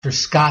Dr.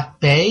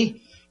 Scott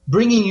Bay,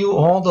 bringing you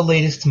all the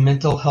latest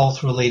mental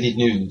health related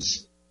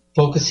news,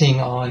 focusing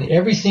on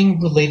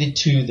everything related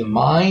to the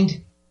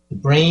mind, the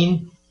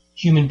brain,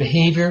 human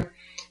behavior,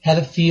 how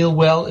to feel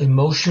well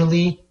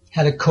emotionally,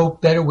 how to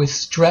cope better with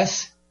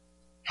stress,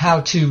 how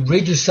to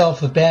rid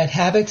yourself of bad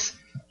habits,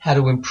 how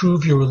to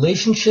improve your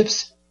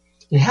relationships,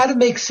 and how to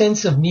make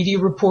sense of media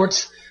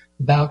reports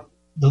about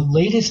the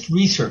latest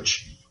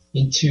research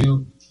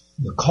into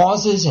the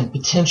causes and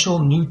potential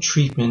new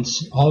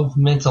treatments of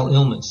mental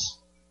illness.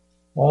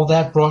 All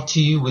that brought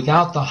to you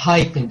without the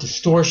hype and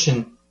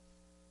distortion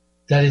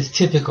that is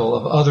typical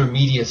of other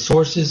media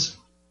sources,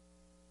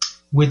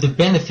 with the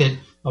benefit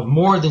of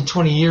more than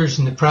 20 years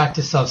in the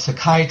practice of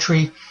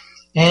psychiatry,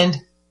 and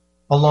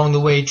along the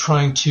way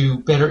trying to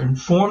better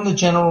inform the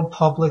general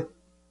public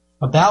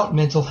about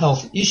mental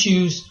health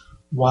issues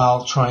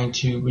while trying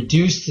to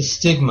reduce the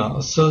stigma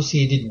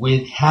associated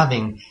with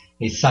having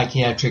a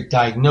psychiatric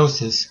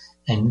diagnosis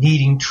and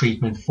needing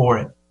treatment for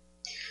it.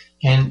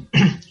 And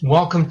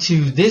welcome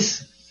to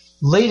this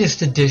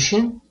latest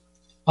edition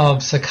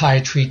of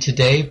Psychiatry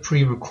Today,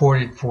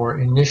 pre-recorded for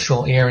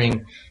initial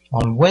airing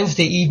on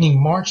Wednesday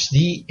evening, March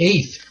the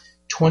 8th,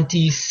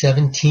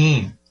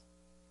 2017.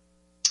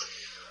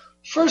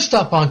 First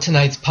up on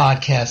tonight's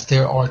podcast,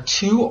 there are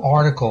two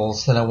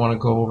articles that I want to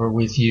go over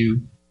with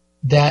you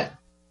that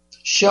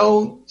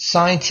show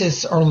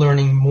scientists are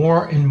learning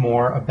more and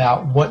more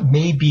about what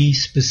may be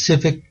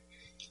specific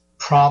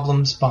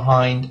problems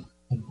behind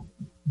a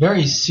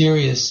very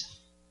serious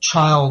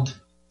child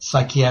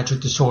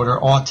psychiatric disorder,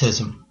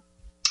 autism.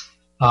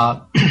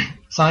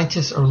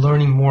 Scientists are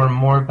learning more and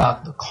more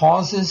about the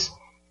causes,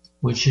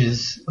 which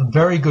is a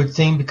very good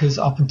thing because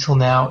up until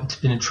now it's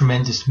been a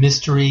tremendous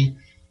mystery.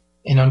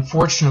 And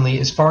unfortunately,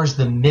 as far as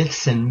the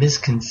myths and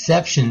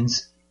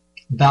misconceptions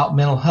about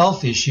mental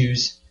health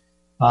issues,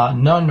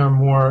 none are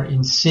more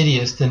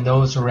insidious than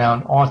those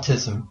around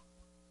autism.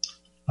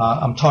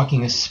 I'm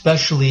talking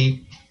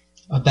especially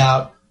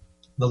about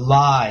the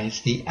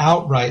lies, the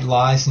outright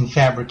lies and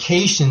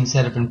fabrications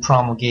that have been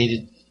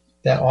promulgated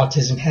that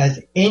autism has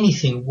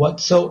anything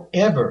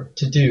whatsoever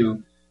to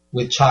do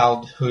with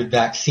childhood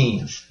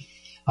vaccines.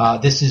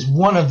 This is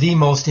one of the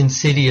most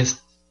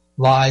insidious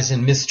lies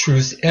and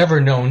mistruths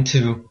ever known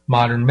to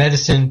modern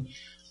medicine,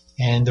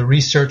 and the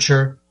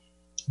researcher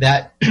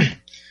that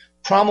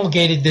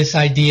promulgated this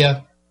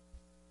idea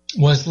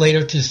was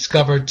later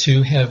discovered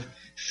to have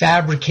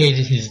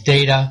fabricated his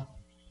data.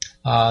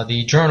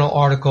 The journal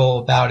article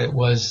about it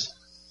was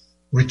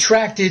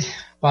retracted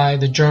by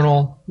the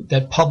journal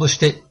that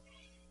published it,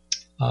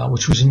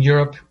 which was in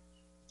Europe,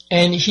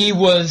 and he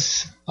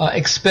was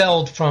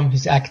expelled from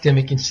his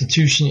academic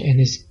institution and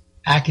his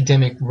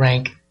academic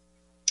rank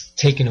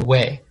taken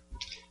away.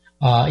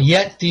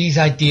 Yet these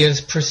ideas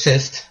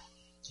persist,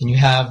 and you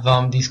have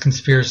these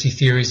conspiracy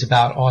theories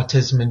about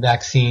autism and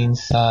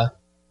vaccines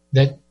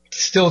that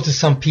still to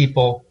some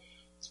people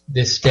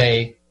this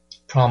day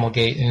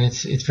promulgate, and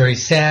it's very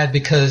sad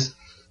because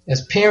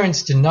as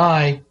parents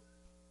deny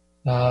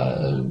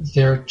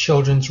their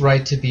children's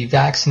right to be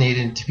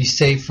vaccinated and to be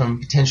safe from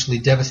potentially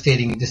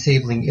devastating and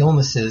disabling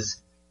illnesses,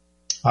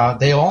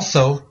 they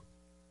also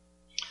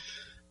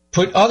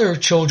put other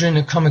children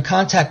who come in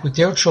contact with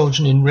their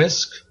children in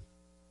risk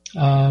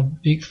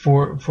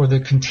for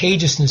the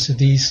contagiousness of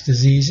these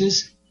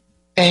diseases.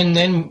 And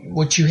then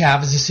what you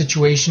have is a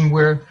situation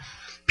where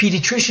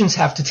pediatricians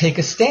have to take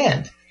a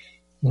stand.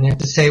 And they have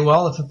to say,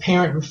 well, if a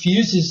parent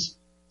refuses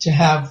to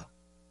have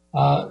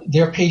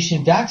their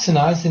patient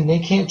vaccinated, then they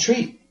can't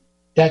treat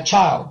that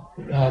child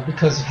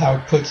because of how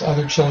it puts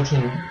other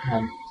children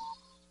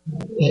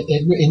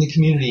in the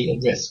community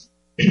at risk.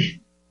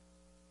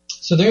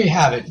 So there you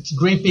have it. It's a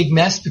great big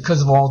mess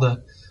because of all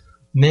the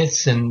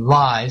myths and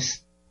lies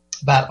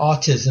about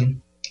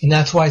autism, and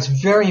that's why it's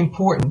very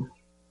important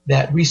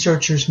that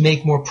researchers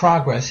make more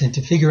progress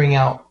into figuring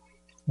out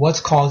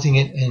what's causing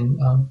it and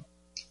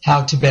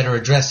how to better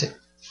address it.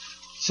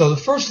 So the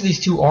first of these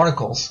two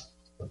articles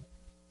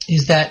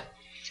is that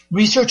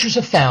researchers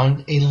have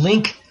found a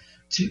link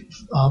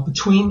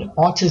between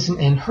autism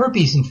and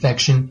herpes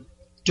infection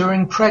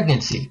during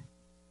pregnancy.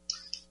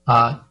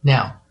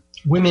 Now,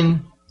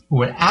 women who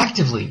were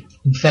actively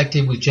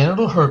infected with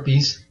genital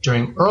herpes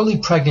during early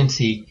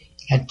pregnancy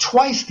had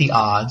twice the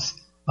odds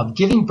of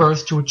giving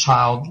birth to a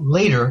child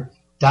later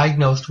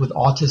diagnosed with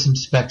autism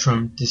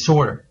spectrum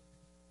disorder.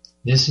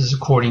 This is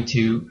according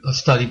to a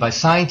study by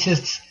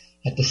scientists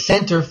at the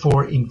Center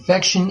for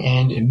Infection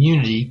and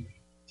Immunity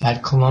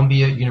at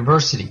Columbia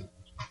University.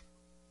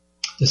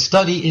 The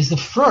study is the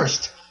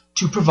first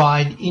to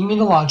provide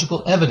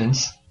immunological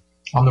evidence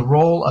on the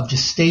role of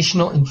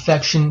gestational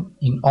infection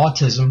in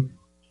autism,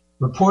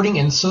 reporting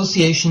an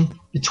association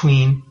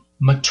between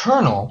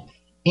maternal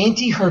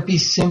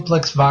anti-herpes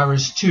simplex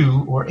virus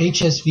 2 or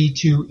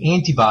HSV2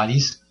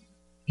 antibodies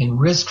and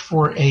risk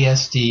for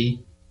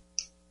ASD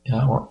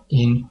or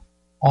in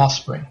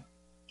offspring.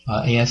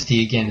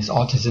 ASD, again, is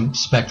autism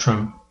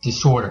spectrum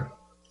disorder.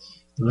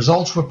 The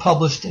results were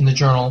published in the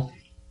journal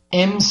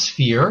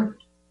EMsphere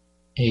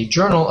a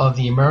journal of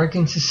the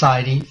American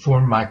Society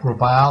for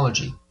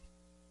Microbiology.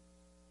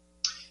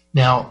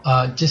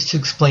 Now, just to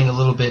explain a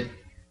little bit,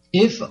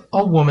 if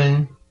a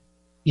woman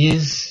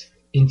is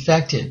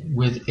infected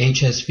with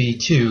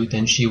HSV-2,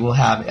 then she will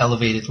have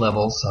elevated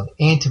levels of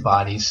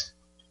antibodies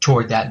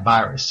toward that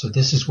virus. So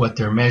this is what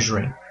they're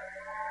measuring.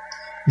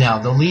 Now,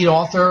 the lead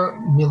author,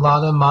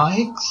 Milada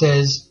Mahik,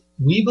 says,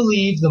 "We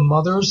believe the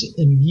mother's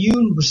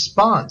immune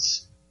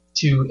response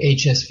to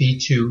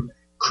HSV-2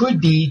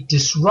 could be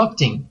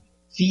disrupting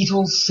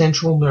fetal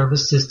central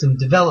nervous system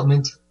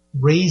development,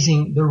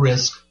 raising the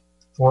risk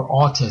for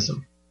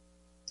autism."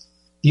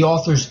 The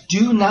authors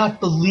do not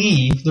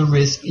believe the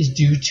risk is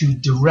due to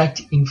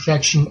direct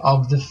infection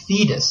of the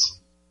fetus,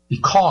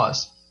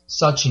 because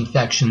such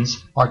infections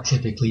are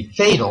typically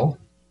fatal.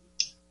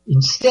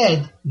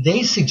 Instead,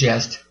 they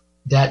suggest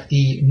that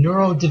the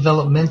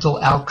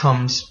neurodevelopmental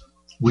outcomes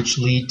which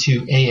lead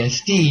to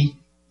ASD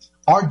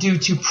are due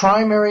to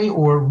primary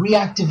or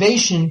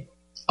reactivation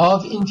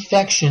of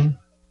infection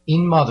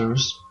in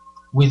mothers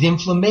with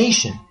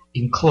inflammation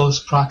in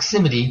close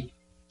proximity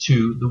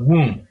to the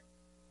womb.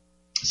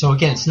 So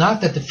again, it's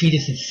not that the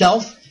fetus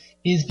itself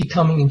is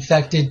becoming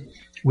infected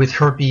with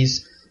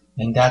herpes,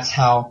 and that's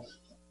how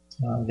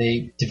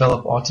they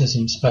develop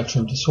autism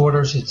spectrum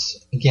disorders. It's,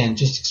 again,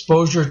 just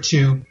exposure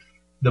to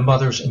the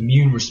mother's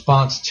immune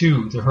response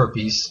to the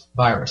herpes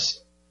virus.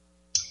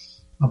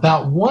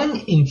 About 1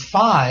 in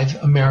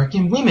 5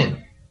 American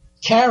women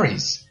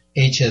carries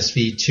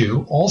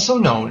HSV-2, also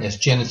known as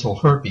genital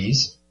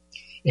herpes,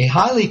 a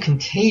highly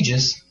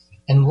contagious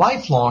and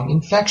lifelong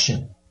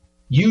infection,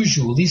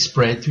 usually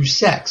spread through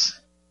sex.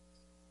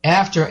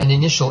 After an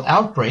initial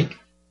outbreak,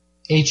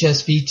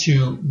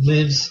 HSV-2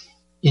 lives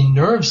in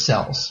nerve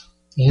cells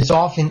and is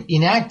often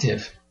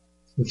inactive,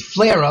 with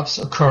flare-ups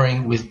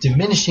occurring with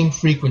diminishing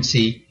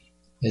frequency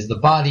as the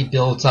body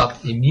builds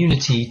up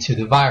immunity to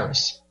the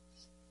virus.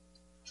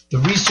 The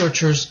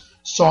researchers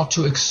sought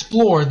to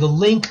explore the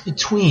link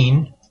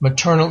between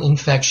maternal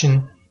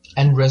infection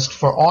and risk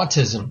for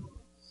autism,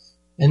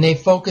 and they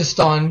focused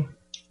on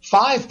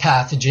 5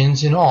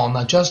 pathogens in all,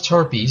 not just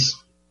herpes.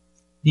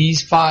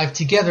 These 5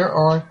 together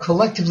are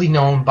collectively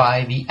known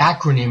by the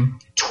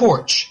acronym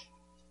TORCH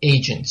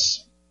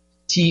agents,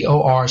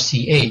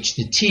 T-O-R-C-H.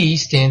 The T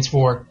stands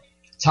for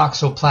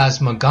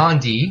Toxoplasma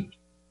gondii.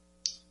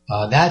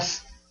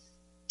 That's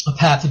a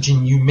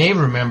pathogen you may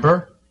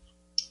remember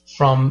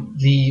from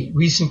the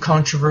recent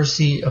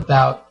controversy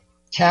about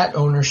cat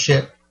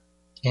ownership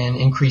and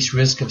increased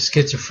risk of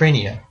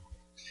schizophrenia.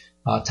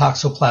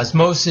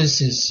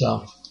 Toxoplasmosis is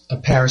a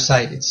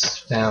parasite. It's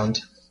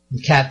found in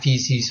cat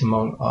feces,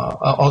 among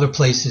other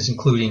places,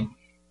 including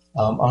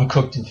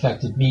uncooked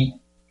infected meat.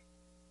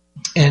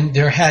 And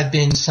there had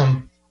been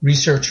some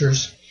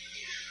researchers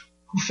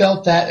who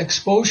felt that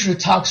exposure to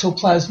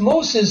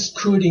toxoplasmosis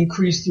could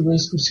increase the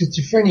risk of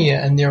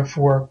schizophrenia, and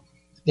therefore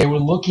they were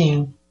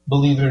looking,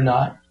 believe it or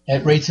not,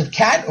 at rates of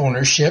cat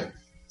ownership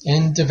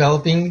and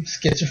developing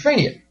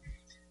schizophrenia.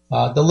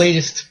 The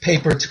latest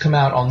paper to come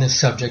out on this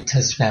subject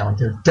has found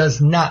there does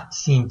not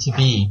seem to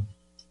be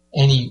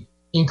any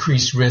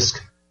increased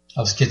risk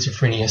of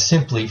schizophrenia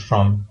simply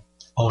from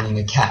owning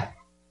a cat.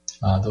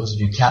 Those of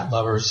you cat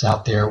lovers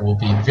out there will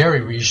be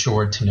very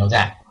reassured to know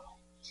that.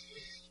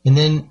 And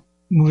then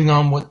moving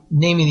on,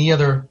 naming the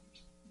other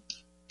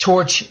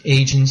TORCH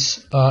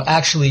agents,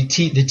 actually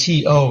the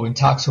T-O in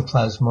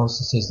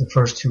toxoplasmosis is the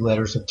first 2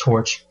 letters of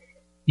TORCH.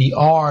 The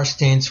R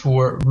stands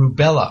for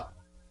rubella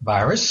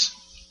virus.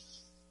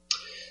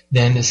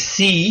 Then the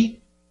C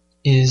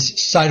is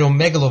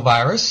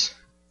cytomegalovirus.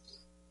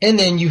 And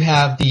then you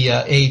have the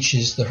H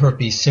is the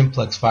herpes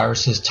simplex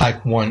viruses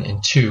type 1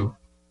 and 2.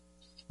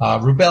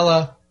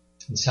 Rubella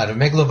and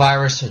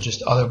cytomegalovirus are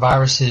just other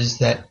viruses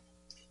that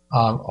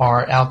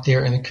are out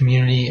there in the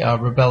community.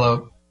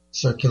 Rubella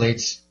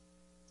circulates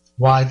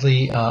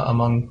widely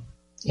among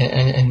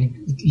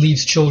and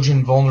leaves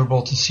children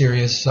vulnerable to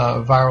serious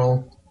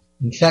viral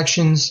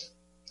infections.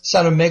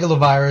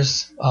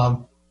 Cytomegalovirus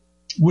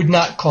would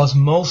not cause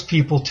most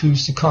people to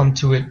succumb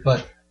to it,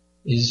 but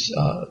is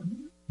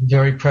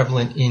very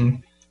prevalent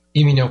in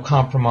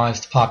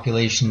immunocompromised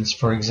populations,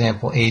 for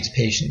example, AIDS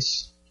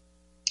patients.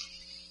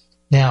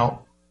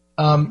 Now,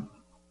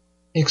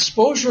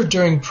 exposure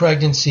during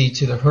pregnancy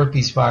to the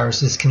herpes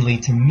viruses can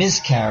lead to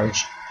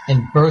miscarriage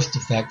and birth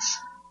defects,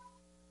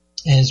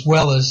 as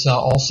well as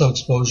also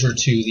exposure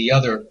to the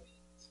other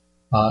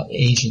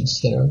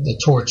agents that are the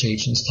TORCH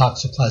agents,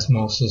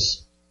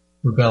 toxoplasmosis,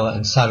 rubella,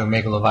 and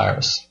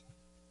cytomegalovirus.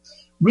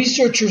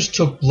 Researchers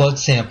took blood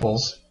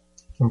samples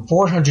from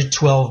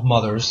 412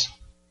 mothers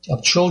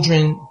of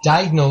children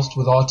diagnosed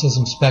with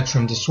autism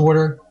spectrum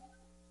disorder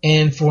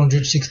and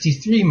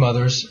 463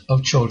 mothers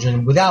of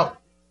children without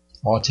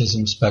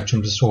autism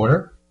spectrum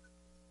disorder.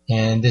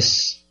 And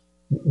this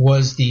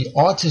was the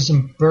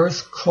Autism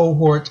Birth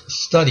Cohort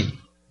Study.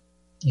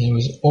 And it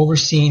was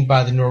overseen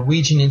by the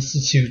Norwegian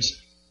Institute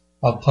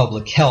of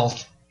Public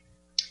Health.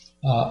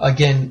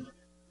 Again,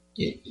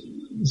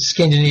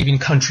 Scandinavian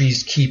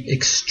countries keep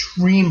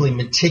extremely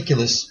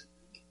meticulous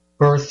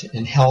birth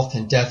and health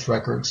and death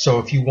records. So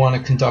if you want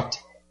to conduct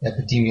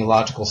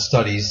epidemiological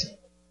studies,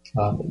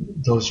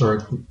 those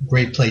are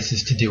great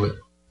places to do it.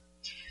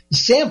 The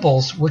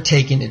samples were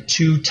taken at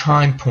 2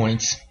 time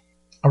points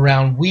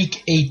around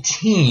week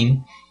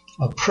 18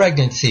 of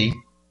pregnancy,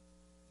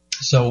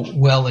 so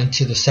well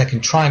into the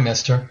second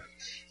trimester,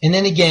 and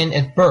then again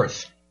at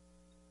birth.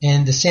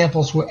 And the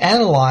samples were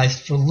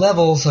analyzed for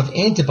levels of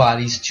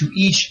antibodies to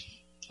each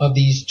of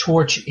these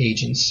torch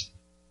agents.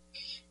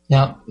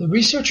 Now, the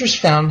researchers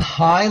found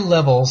high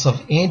levels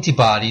of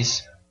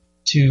antibodies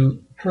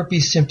to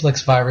herpes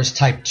simplex virus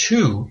type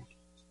 2,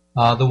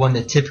 the one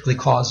that typically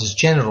causes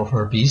genital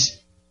herpes,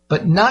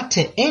 but not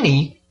to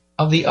any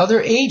of the other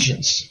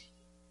agents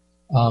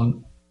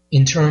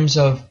in terms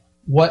of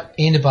what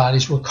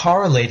antibodies were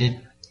correlated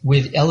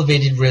with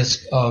elevated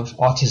risk of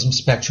autism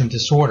spectrum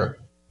disorder.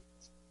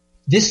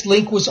 This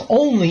link was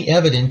only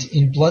evident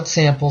in blood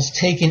samples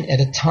taken at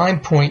a time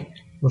point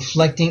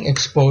reflecting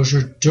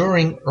exposure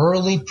during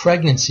early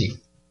pregnancy,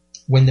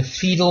 when the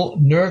fetal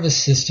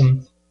nervous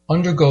system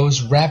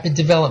undergoes rapid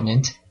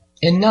development,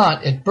 and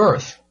not at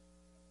birth.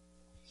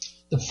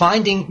 The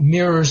finding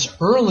mirrors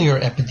earlier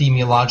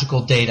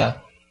epidemiological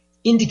data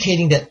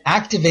indicating that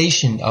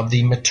activation of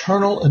the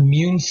maternal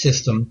immune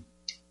system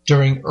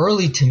during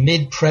early to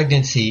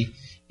mid-pregnancy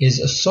is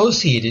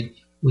associated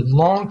with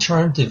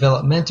long-term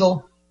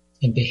developmental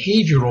and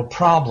behavioral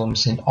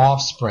problems in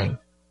offspring.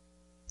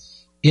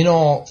 In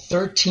all,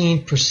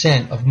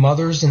 13% of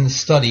mothers in the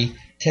study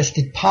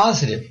tested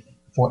positive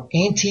for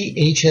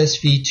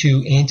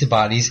anti-HSV2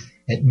 antibodies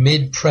at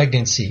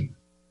mid-pregnancy.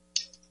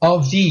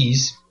 Of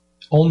these,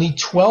 only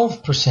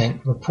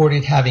 12%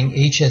 reported having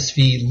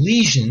HSV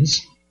lesions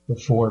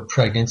before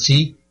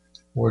pregnancy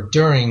or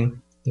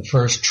during the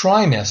first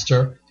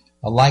trimester,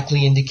 a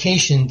likely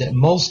indication that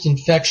most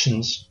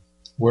infections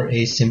were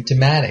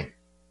asymptomatic.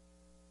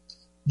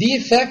 The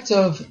effect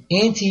of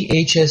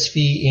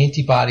anti-HSV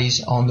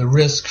antibodies on the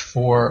risk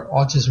for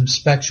autism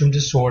spectrum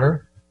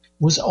disorder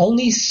was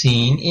only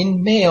seen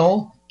in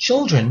male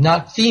children,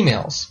 not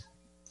females.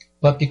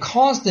 But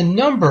because the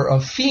number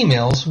of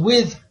females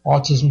with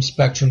autism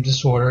spectrum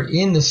disorder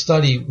in the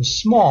study was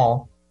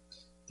small,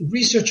 the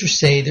researchers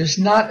say there's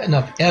not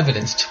enough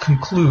evidence to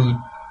conclude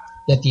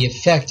that the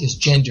effect is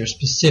gender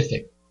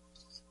specific,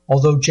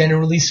 although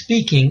generally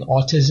speaking,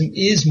 autism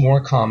is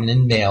more common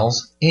in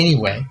males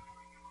anyway.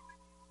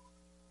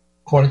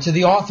 According to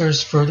the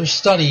authors, further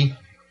study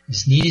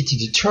is needed to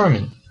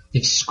determine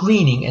if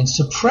screening and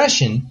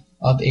suppression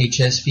of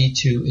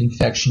HSV2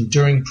 infection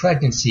during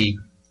pregnancy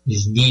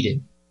is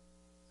needed.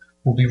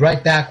 We'll be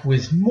right back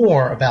with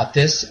more about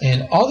this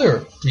and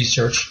other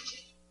research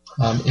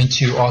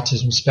into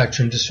autism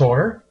spectrum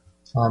disorder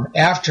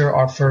after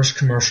our first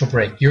commercial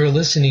break. You're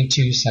listening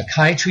to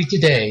Psychiatry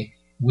Today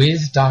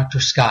with Dr.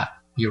 Scott.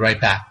 Be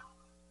right back.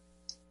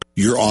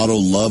 Your auto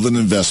love and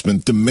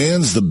investment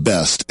demands the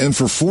best, and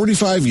for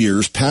 45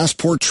 years,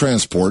 Passport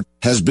Transport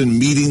has been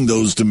meeting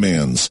those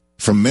demands.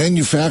 From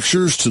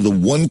manufacturers to the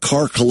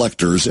one-car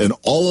collectors and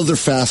all other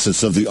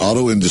facets of the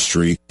auto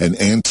industry and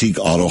antique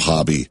auto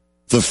hobby.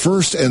 The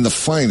first and the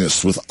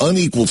finest with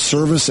unequaled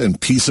service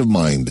and peace of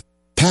mind.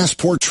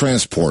 Passport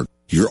Transport,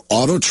 your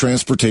auto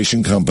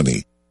transportation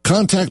company.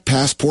 Contact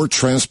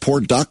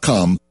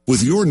PassportTransport.com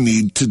with your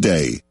need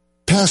today.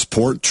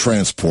 Passport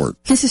Transport.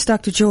 This is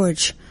Dr.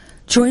 George.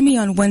 Join me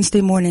on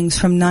Wednesday mornings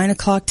from 9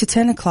 o'clock to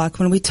 10 o'clock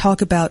when we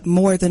talk about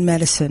more than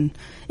medicine.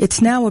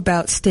 It's now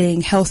about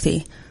staying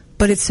healthy,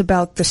 but it's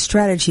about the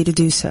strategy to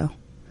do so.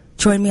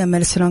 Join me on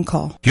Medicine on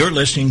Call. You're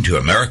listening to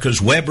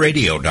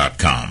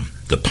AmericasWebRadio.com,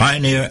 the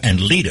pioneer and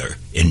leader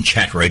in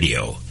chat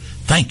radio.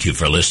 Thank you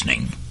for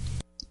listening.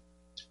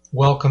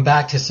 Welcome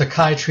back to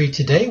Psychiatry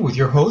Today with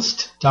your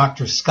host,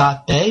 Dr.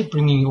 Scott Bay,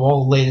 bringing you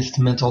all the latest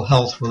mental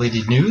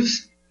health-related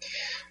news.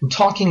 We're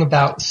talking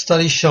about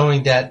studies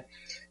showing that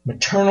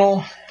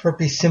maternal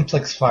herpes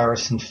simplex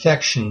virus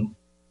infection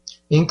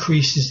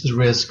increases the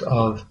risk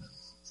of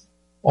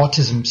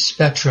autism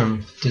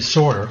spectrum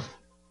disorder,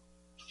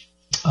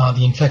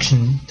 the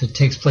infection that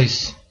takes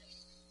place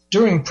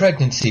during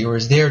pregnancy or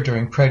is there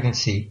during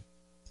pregnancy.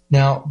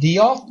 Now,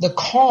 the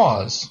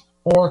cause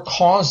or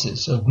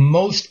causes of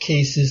most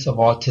cases of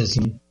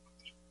autism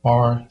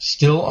are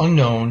still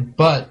unknown,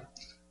 but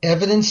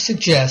evidence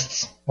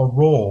suggests a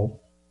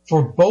role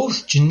for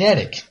both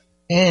genetic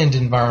and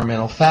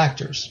environmental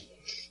factors.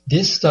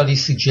 This study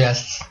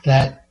suggests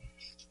that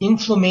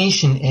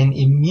inflammation and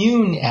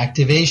immune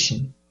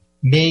activation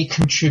may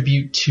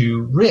contribute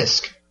to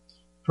risk.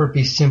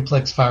 Herpes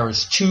simplex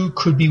virus 2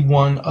 could be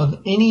one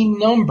of any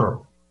number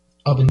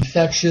of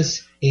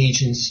infectious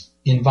agents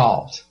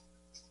involved.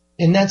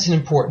 And that's an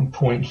important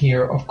point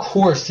here. Of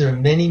course, there are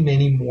many,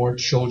 many more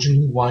children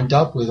who wind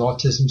up with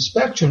autism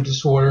spectrum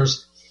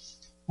disorders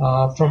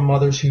from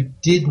mothers who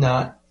did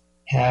not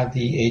have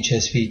the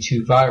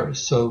HSV2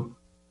 virus. So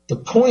the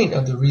point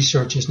of the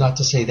research is not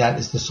to say that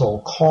is the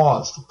sole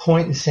cause. The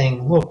point is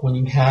saying, look, when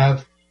you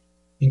have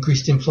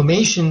increased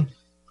inflammation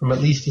from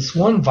at least this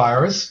one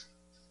virus,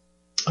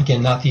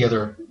 again, not the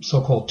other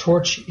so-called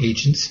torch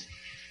agents,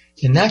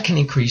 and that can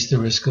increase the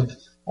risk of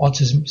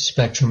autism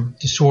spectrum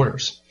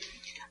disorders.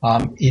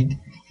 It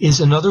is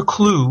another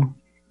clue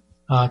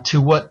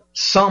to what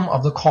some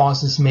of the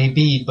causes may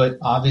be, but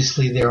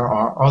obviously there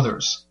are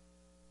others.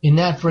 And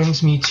that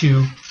brings me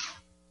to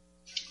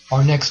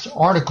our next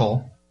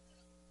article,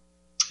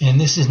 and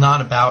this is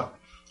not about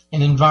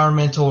an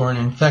environmental or an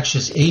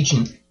infectious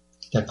agent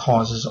that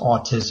causes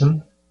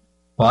autism,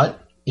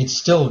 but it's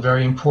still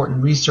very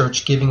important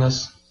research giving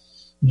us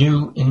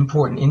new and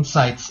important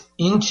insights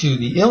into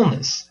the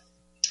illness.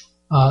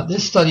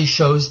 This study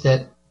shows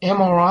that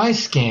MRI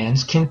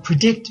scans can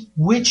predict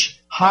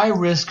which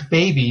high-risk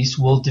babies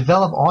will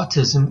develop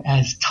autism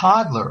as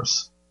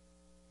toddlers.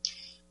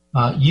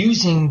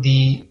 Using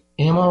the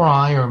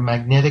MRI or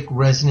magnetic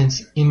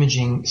resonance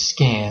imaging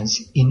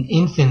scans in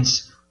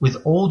infants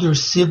with older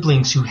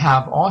siblings who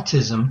have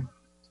autism,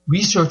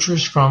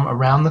 researchers from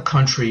around the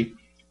country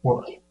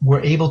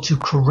were able to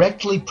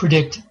correctly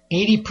predict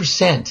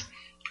 80%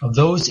 of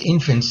those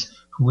infants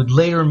who would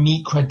later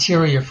meet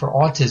criteria for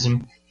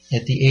autism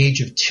at the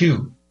age of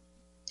 2.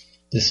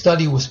 The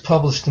study was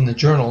published in the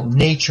journal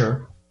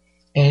Nature,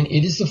 and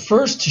it is the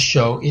first to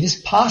show it is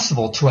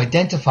possible to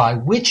identify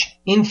which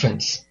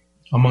infants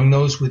among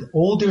those with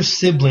older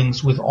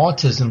siblings with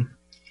autism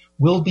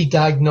will be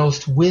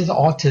diagnosed with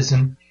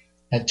autism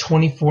at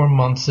 24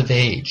 months of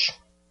age.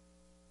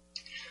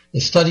 The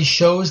study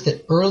shows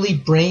that early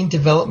brain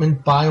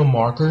development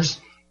biomarkers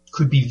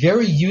could be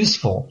very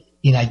useful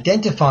in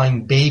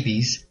identifying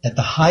babies at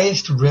the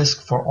highest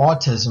risk for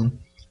autism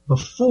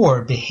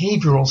before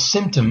behavioral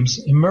symptoms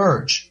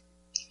emerge.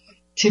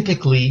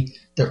 Typically,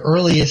 the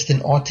earliest an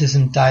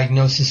autism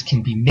diagnosis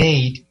can be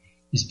made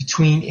is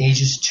between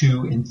ages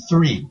 2 and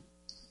 3.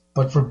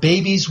 But for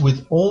babies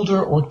with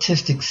older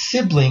autistic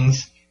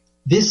siblings,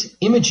 this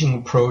imaging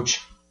approach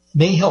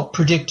may help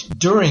predict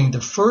during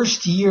the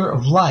first year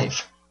of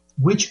life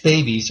which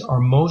babies are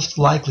most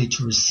likely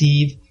to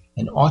receive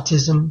an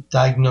autism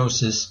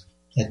diagnosis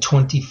at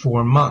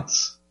 24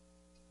 months.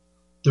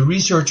 The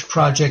research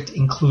project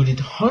included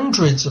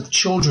hundreds of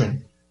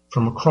children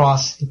from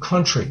across the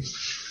country,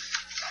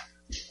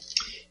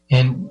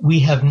 and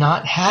we have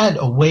not had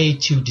a way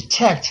to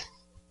detect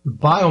the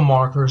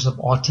biomarkers of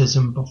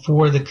autism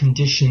before the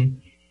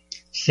condition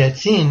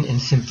sets in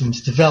and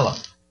symptoms develop.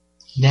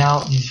 Now,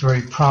 these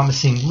very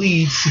promising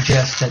leads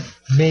suggest that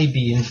may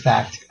be, in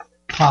fact,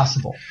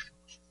 possible.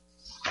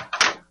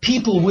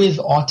 People with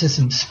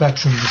autism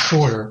spectrum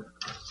disorder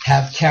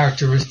have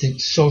characteristic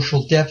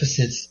social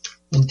deficits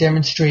and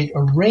demonstrate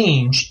a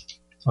range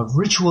of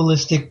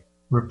ritualistic,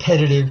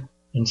 repetitive,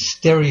 and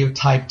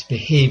stereotyped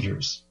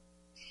behaviors.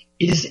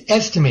 It is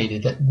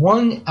estimated that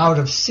 1 out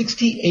of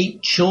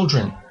 68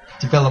 children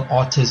develop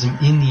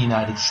autism in the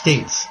United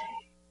States.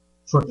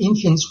 For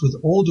infants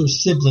with older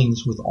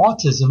siblings with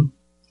autism,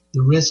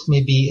 the risk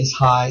may be as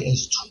high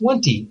as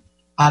 20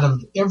 out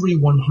of every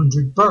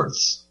 100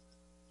 births.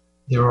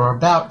 There are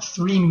about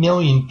 3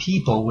 million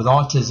people with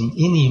autism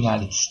in the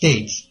United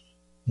States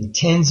and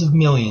tens of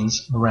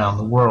millions around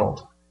the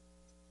world.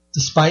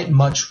 Despite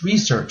much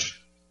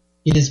research,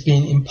 it has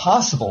been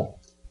impossible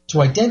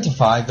to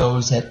identify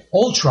those at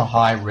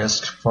ultra-high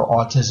risk for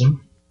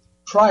autism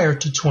prior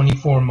to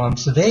 24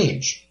 months of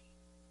age,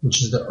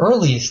 which is the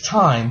earliest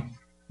time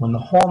when the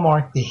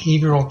hallmark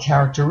behavioral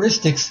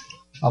characteristics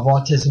of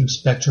autism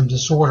spectrum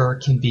disorder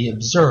can be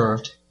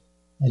observed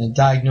and a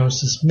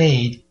diagnosis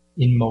made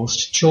in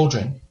most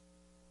children.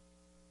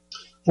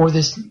 For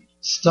this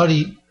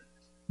study,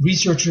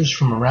 researchers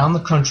from around the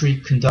country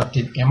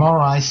conducted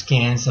MRI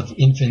scans of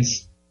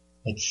infants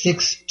at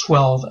 6,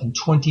 12, and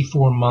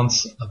 24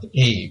 months of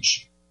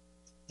age.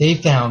 They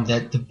found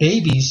that the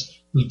babies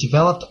who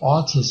developed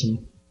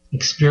autism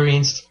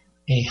experienced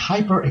a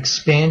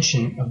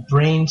hyperexpansion of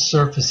brain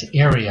surface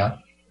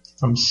area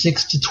from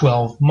 6 to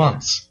 12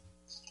 months,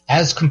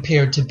 as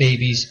compared to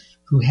babies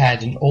who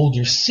had an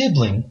older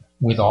sibling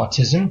with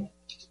autism,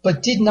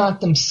 but did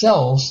not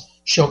themselves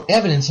show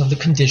evidence of the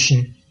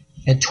condition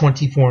at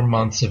 24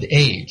 months of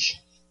age.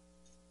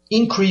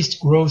 Increased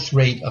growth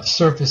rate of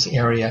surface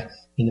area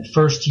in the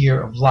first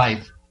year of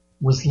life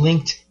was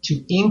linked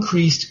to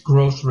increased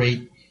growth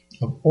rate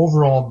of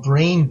overall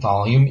brain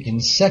volume in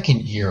the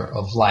second year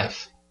of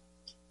life.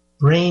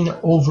 Brain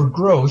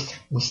overgrowth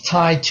was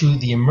tied to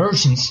the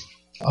emergence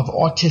of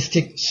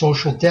autistic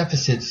social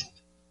deficits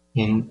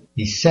in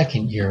the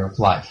second year of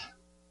life.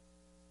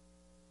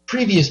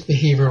 Previous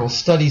behavioral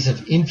studies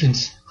of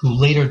infants who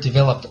later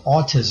developed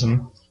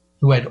autism,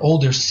 who had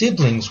older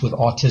siblings with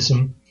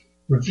autism,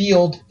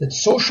 revealed that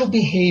social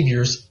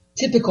behaviors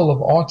typical of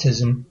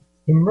autism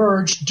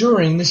emerged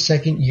during the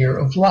second year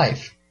of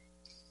life.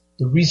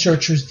 The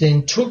researchers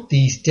then took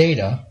these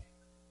data,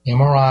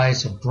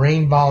 MRIs of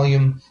brain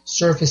volume,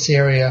 surface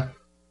area,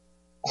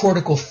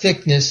 cortical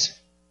thickness,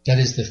 that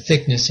is the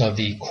thickness of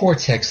the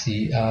cortex,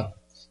 the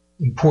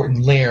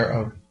important layer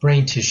of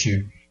brain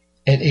tissue,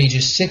 at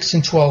ages 6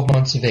 and 12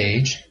 months of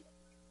age,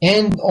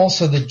 and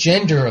also the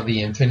gender of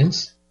the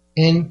infants,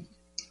 and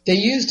they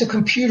used a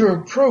computer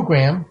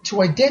program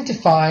to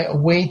identify a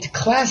way to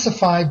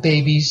classify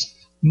babies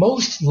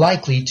most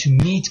likely to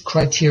meet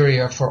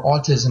criteria for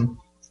autism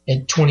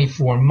at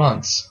 24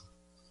 months.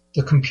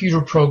 The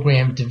computer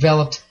program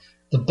developed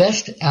the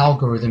best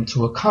algorithm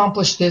to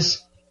accomplish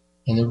this,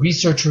 and the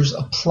researchers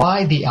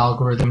applied the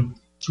algorithm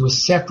to a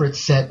separate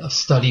set of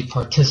study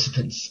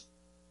participants.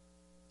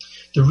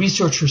 The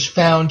researchers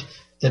found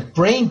that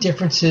brain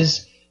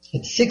differences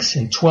at 6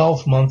 and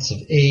 12 months of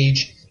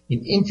age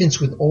in infants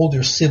with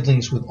older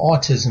siblings with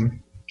autism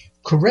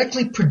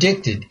correctly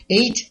predicted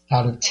 8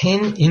 out of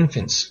 10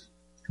 infants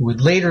who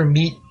would later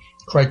meet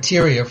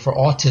criteria for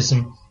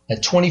autism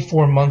at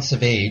 24 months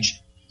of age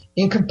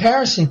in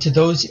comparison to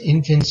those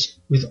infants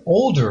with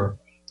older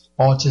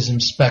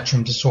autism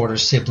spectrum disorder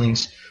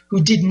siblings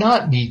who did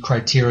not meet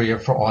criteria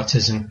for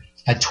autism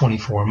at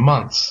 24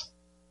 months.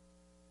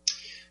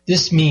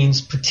 This means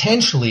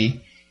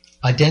potentially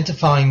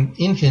identifying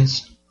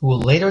infants who will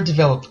later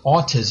develop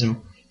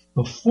autism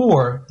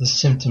before the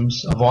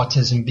symptoms of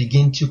autism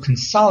begin to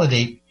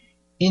consolidate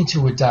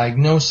into a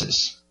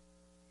diagnosis.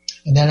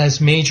 And that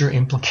has major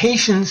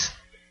implications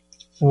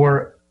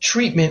for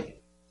treatment,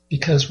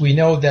 because we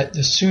know that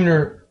the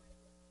sooner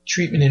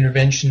treatment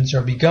interventions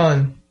are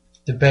begun,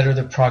 the better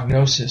the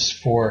prognosis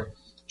for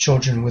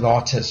children with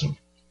autism.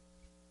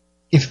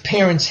 If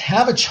parents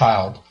have a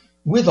child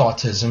with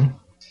autism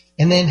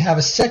and then have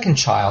a second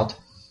child,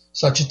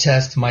 such a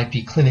test might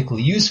be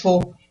clinically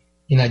useful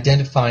in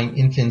identifying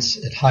infants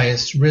at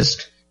highest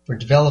risk for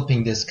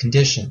developing this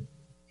condition.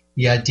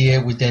 The idea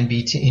would then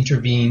be to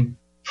intervene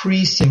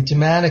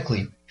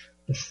pre-symptomatically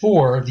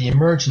before the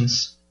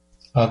emergence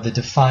of the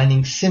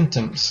defining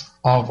symptoms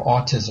of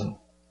autism.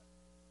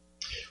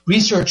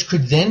 Research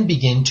could then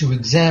begin to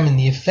examine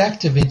the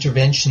effect of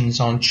interventions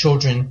on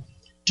children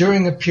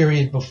during a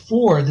period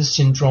before the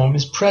syndrome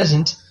is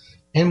present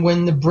and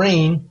when the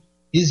brain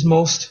is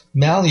most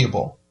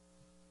malleable.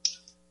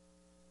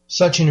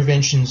 Such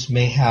interventions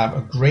may have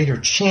a greater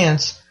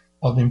chance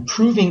of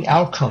improving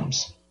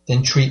outcomes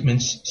than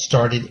treatments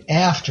started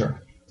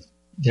after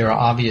there are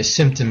obvious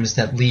symptoms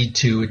that lead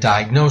to a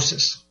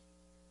diagnosis.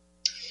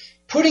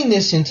 Putting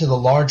this into the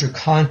larger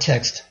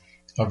context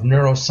of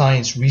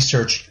neuroscience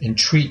research and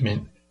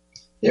treatment,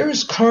 there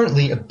is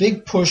currently a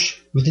big push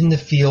within the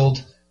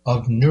field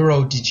of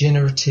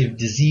neurodegenerative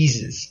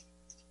diseases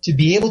to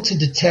be able to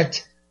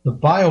detect the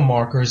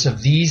biomarkers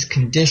of these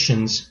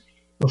conditions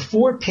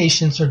before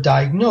patients are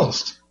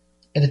diagnosed,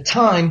 at a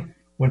time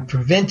when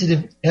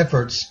preventative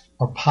efforts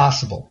are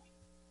possible.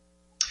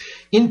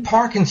 In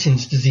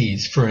Parkinson's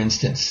disease, for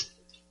instance,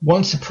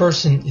 once a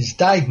person is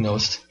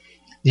diagnosed,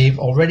 they've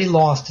already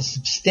lost a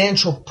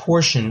substantial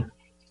portion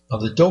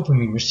of the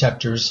dopamine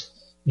receptors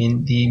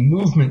in the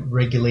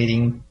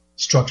movement-regulating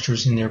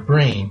structures in their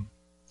brain,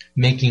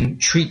 making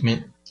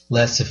treatment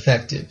less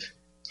effective.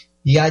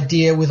 The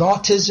idea with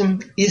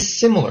autism is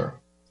similar.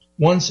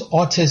 Once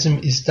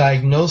autism is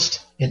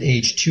diagnosed at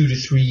age 2 to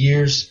 3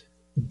 years,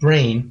 the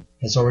brain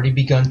has already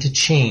begun to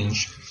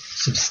change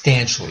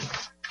substantially.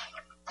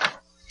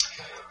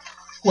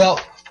 Well,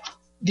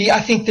 I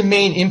think the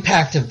main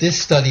impact of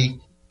this study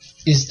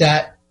is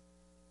that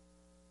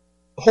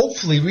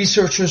hopefully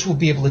researchers will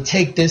be able to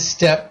take this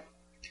step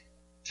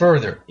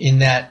further, in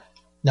that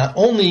not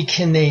only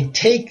can they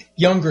take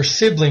younger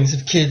siblings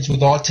of kids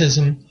with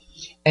autism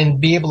and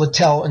be able to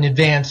tell in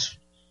advance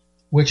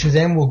which of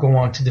them will go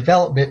on to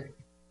develop it,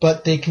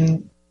 but they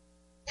can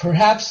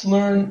perhaps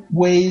learn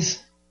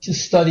ways to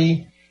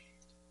study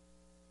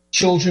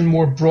children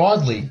more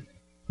broadly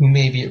who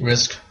may be at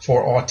risk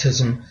for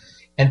autism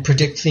and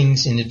predict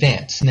things in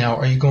advance. Now,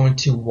 are you going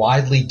to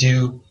widely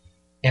do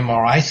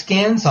MRI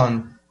scans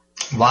on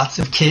lots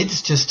of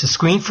kids just to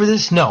screen for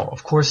this? No,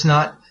 of course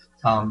not.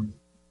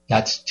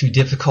 That's too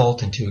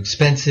difficult and too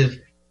expensive.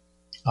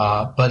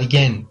 But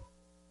again,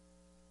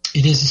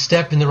 it is a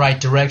step in the right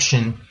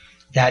direction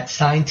that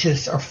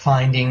scientists are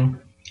finding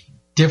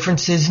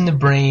differences in the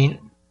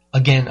brain,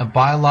 again, a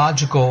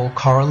biological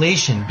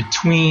correlation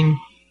between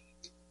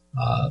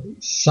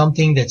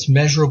something that's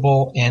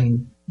measurable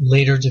and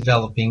later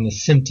developing the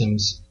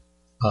symptoms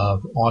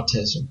of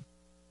autism.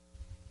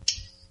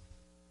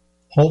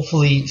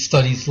 Hopefully,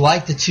 studies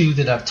like the two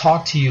that I've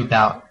talked to you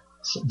about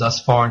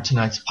thus far in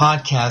tonight's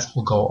podcast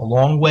will go a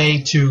long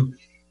way to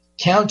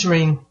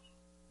countering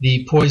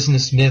the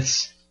poisonous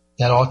myths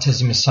that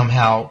autism is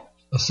somehow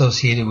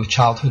associated with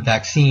childhood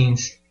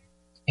vaccines,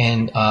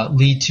 and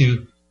lead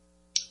to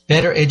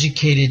better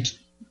educated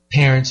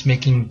parents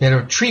making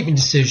better treatment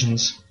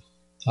decisions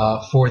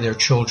for their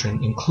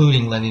children,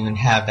 including letting them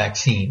have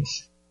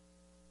vaccines.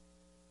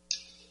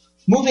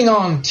 Moving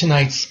on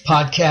tonight's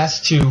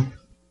podcast to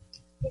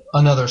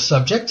another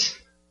subject.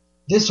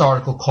 This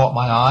article caught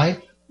my eye.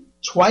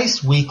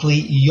 Twice weekly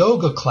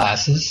yoga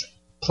classes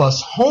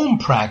plus home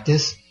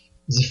practice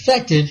is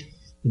effective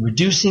in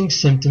reducing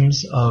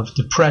symptoms of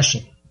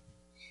depression.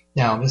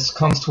 Now, this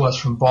comes to us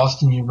from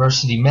Boston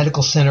University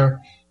Medical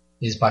Center.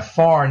 It is by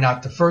far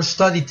not the first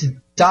study to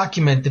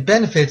document the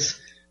benefits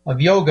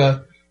of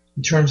yoga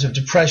in terms of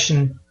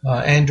depression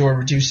and or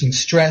reducing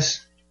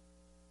stress.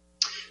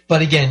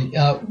 But again,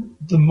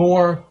 the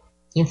more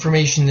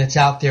information that's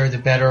out there, the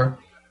better.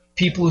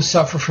 People who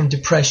suffer from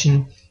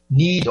depression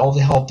need all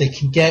the help they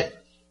can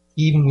get.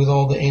 Even with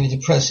all the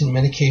antidepressant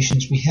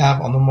medications we have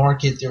on the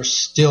market, there's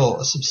still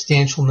a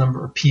substantial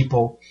number of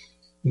people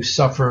who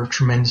suffer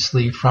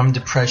tremendously from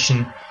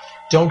depression,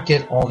 don't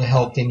get all the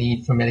help they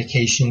need from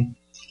medication,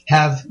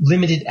 have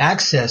limited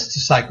access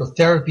to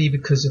psychotherapy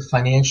because of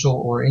financial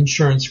or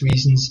insurance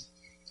reasons,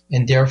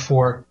 and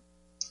therefore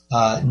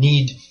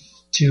need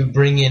to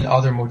bring in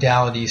other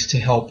modalities to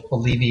help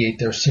alleviate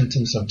their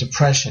symptoms of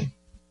depression.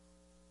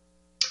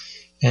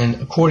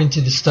 And according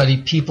to the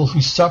study, people who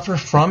suffer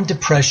from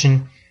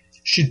depression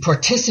should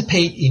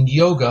participate in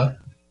yoga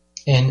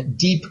and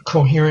deep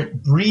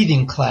coherent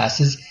breathing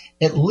classes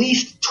at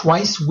least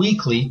twice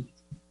weekly,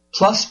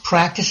 plus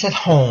practice at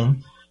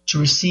home to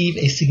receive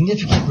a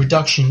significant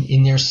reduction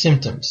in their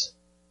symptoms.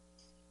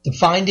 The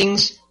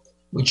findings,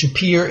 which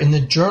appear in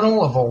the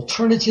Journal of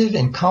Alternative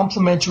and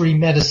Complementary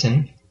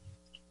Medicine,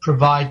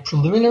 provide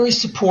preliminary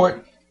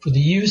support for the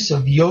use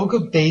of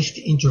yoga-based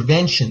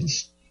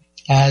interventions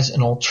as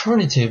an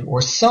alternative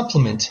or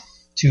supplement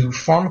to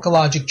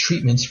pharmacologic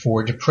treatments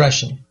for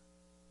depression.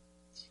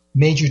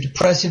 Major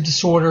depressive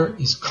disorder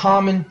is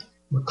common,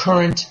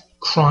 recurrent,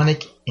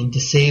 chronic, and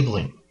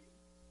disabling.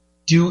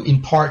 Due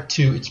in part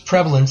to its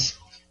prevalence,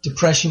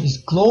 depression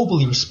is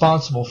globally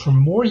responsible for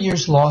more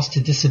years lost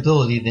to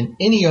disability than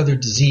any other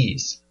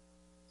disease.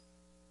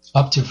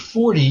 Up to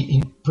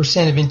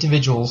 40% of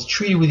individuals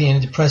treated with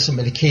antidepressant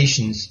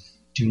medications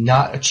do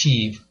not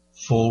achieve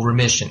full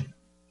remission.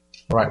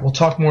 All right, we'll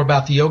talk more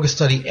about the yoga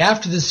study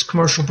after this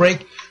commercial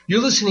break. You're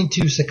listening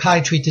to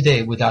Psychiatry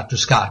Today with Dr.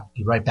 Scott.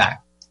 Be right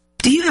back.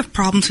 Do you have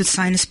problems with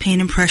sinus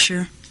pain and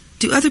pressure?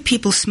 Do other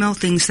people smell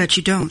things that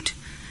you don't?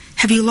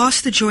 Have you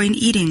lost the joy in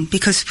eating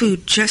because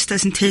food just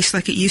doesn't taste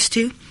like it used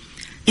to?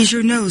 Is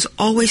your nose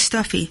always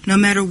stuffy no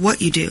matter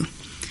what you do?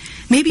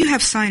 Maybe you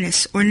have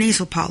sinus or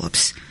nasal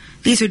polyps.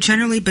 These are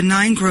generally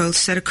benign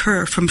growths that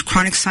occur from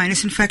chronic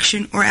sinus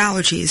infection or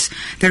allergies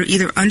that are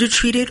either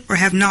undertreated or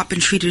have not been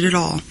treated at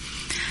all.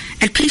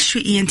 At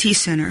Peachtree ENT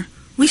Center,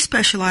 we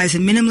specialize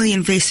in minimally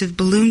invasive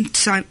balloon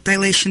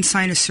dilation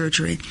sinus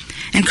surgery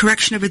and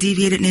correction of a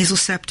deviated nasal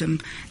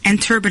septum and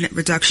turbinate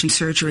reduction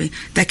surgery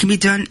that can be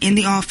done in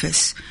the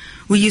office.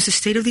 We use a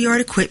state-of-the-art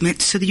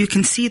equipment so that you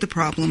can see the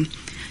problem.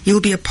 You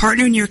will be a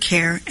partner in your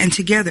care, and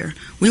together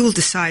we will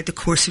decide the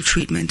course of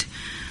treatment.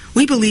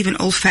 We believe in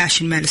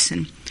old-fashioned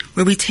medicine,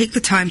 where we take the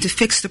time to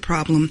fix the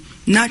problem,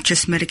 not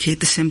just medicate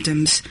the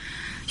symptoms.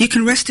 You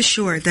can rest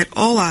assured that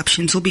all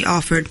options will be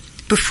offered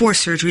before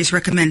surgery is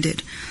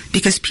recommended,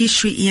 because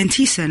Peachtree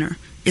ENT Center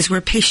is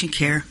where patient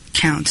care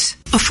counts.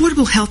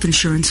 Affordable health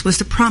insurance was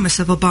the promise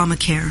of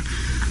Obamacare,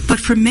 but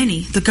for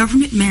many, the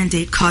government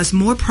mandate caused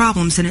more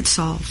problems than it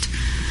solved.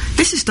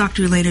 This is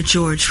Dr. Elena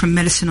George from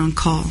Medicine on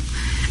Call,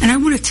 and I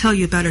want to tell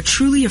you about a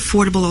truly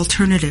affordable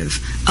alternative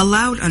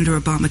allowed under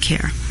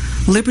Obamacare,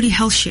 Liberty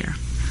HealthShare.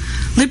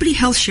 Liberty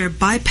HealthShare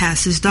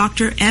bypasses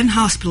doctor and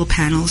hospital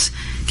panels,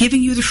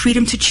 giving you the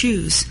freedom to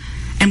choose.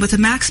 And with a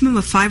maximum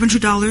of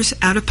 $500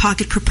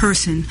 out-of-pocket per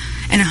person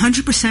and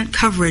 100%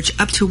 coverage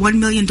up to $1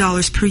 million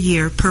per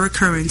year per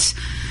occurrence,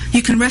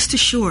 you can rest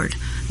assured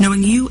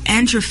knowing you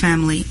and your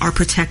family are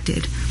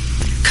protected.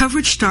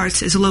 Coverage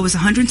starts as low as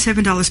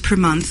 $107 per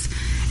month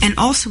and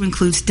also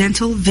includes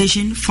dental,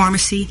 vision,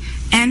 pharmacy,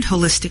 and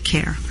holistic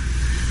care.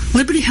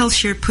 Liberty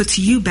HealthShare puts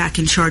you back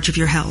in charge of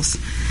your health.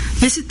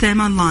 Visit them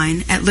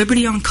online at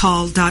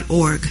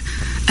libertyoncall.org.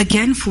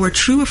 Again, for a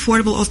true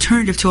affordable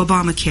alternative to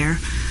Obamacare,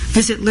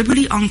 visit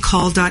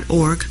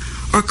libertyoncall.org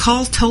or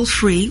call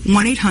toll-free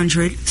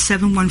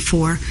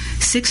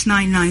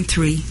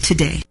 1-800-714-6993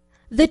 today.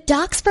 The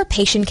Docs for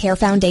Patient Care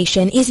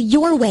Foundation is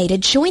your way to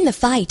join the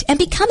fight and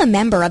become a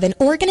member of an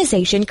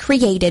organization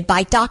created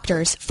by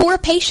doctors for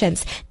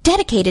patients,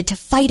 dedicated to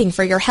fighting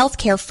for your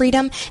healthcare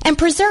freedom and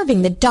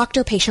preserving the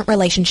doctor-patient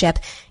relationship.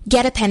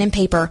 Get a pen and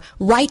paper.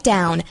 Write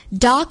down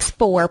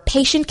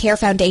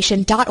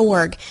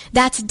docs4patientcarefoundation.org.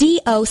 That's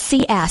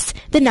DOCS,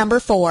 the number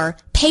 4,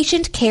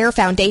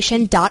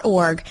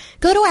 patientcarefoundation.org.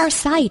 Go to our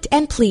site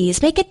and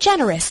please make a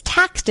generous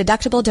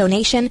tax-deductible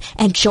donation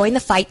and join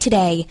the fight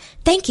today.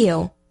 Thank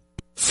you.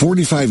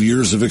 45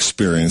 years of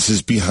experience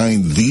is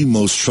behind the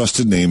most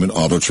trusted name in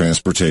auto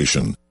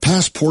transportation.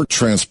 Passport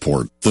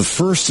Transport, the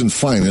first and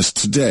finest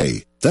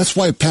today. That's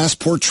why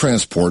Passport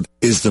Transport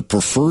is the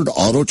preferred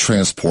auto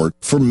transport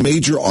for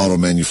major auto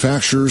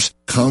manufacturers,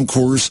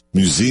 concours,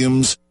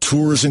 museums,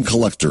 tours, and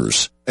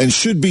collectors, and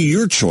should be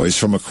your choice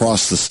from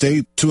across the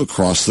state to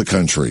across the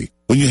country.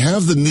 When you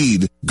have the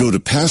need, go to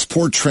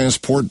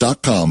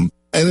PassportTransport.com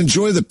and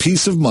enjoy the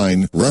peace of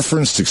mind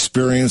referenced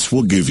experience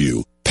will give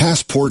you.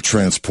 Passport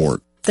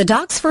Transport. The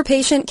Docs for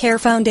Patient Care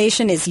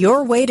Foundation is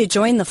your way to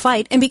join the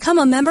fight and become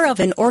a member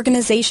of an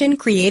organization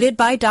created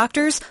by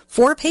doctors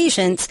for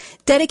patients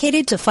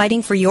dedicated to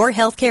fighting for your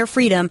healthcare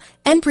freedom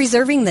and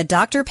preserving the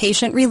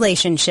doctor-patient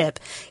relationship.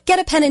 Get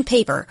a pen and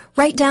paper.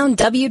 Write down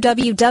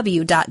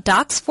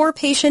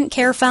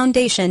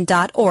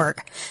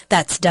www.docsforpatientcarefoundation.org.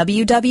 That's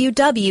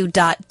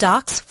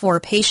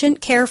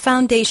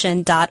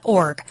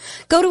www.docsforpatientcarefoundation.org.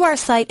 Go to our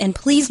site and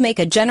please make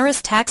a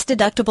generous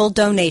tax-deductible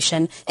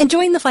donation and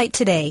join the fight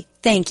today.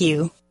 Thank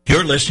you.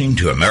 You're listening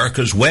to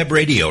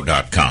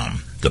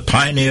AmericasWebRadio.com, the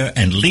pioneer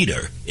and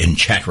leader in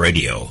chat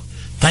radio.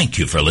 Thank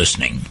you for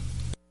listening.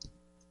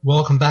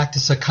 Welcome back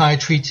to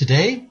Psychiatry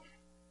Today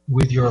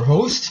with your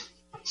host,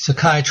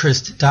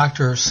 psychiatrist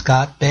Dr.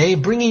 Scott Bay,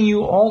 bringing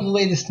you all the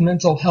latest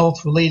mental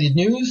health-related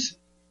news.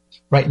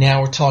 Right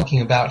now we're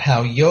talking about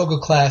how yoga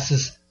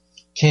classes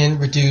can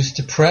reduce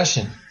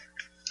depression.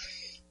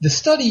 The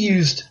study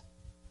used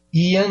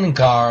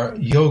Iyengar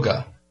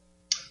Yoga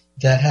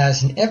that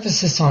has an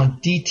emphasis on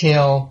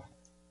detail,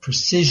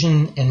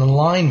 precision, and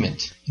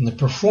alignment in the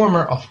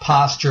performer of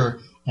posture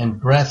and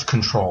breath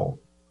control.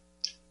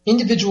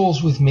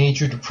 Individuals with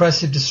major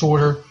depressive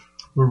disorder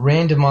were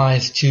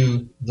randomized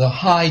to the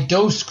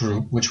high-dose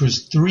group, which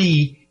was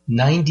 3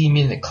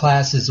 90-minute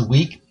classes a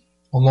week,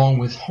 along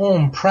with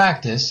home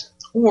practice,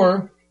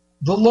 or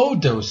the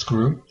low-dose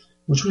group,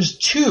 which was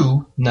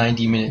 2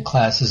 90-minute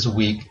classes a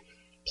week,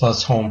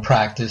 plus home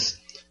practice.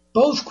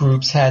 Both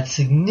groups had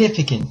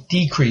significant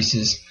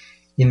decreases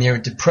in their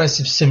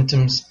depressive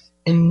symptoms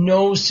and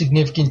no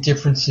significant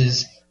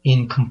differences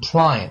in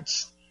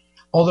compliance.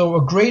 Although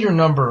a greater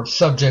number of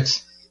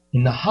subjects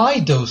in the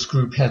high-dose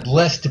group had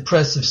less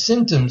depressive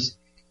symptoms,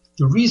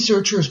 the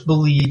researchers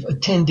believe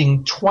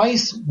attending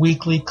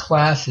twice-weekly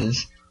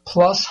classes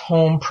plus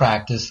home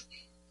practice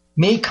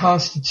may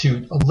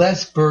constitute a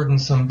less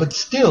burdensome but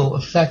still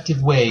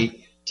effective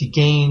way to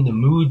gain the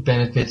mood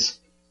benefits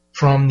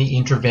from the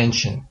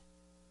intervention.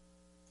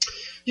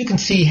 You can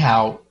see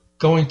how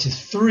going to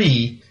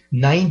 3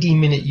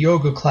 90-minute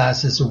yoga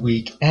classes a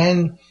week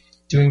and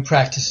doing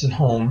practice at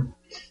home,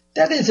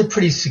 that is a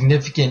pretty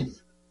significant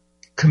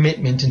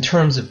commitment in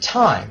terms of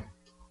time.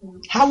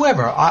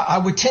 However, I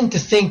would tend to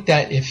think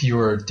that if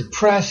you're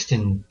depressed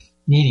and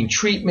needing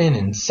treatment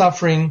and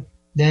suffering,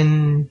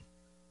 then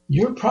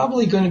you're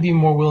probably going to be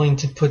more willing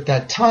to put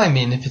that time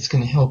in if it's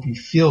going to help you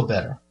feel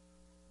better.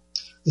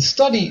 The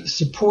study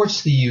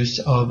supports the use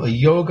of a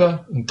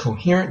yoga and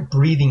coherent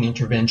breathing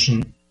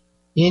intervention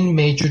in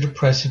major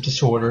depressive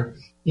disorder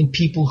in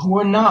people who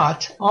are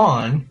not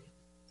on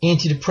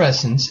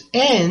antidepressants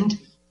and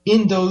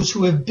in those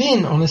who have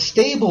been on a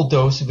stable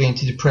dose of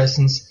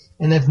antidepressants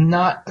and have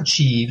not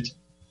achieved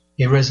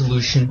a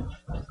resolution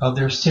of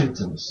their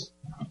symptoms.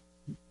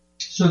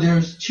 So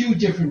there's 2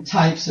 different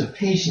types of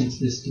patients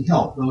this can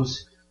help.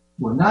 Those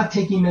who are not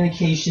taking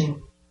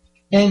medication,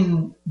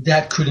 and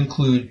that could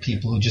include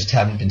people who just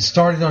haven't been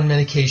started on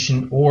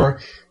medication or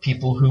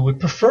people who would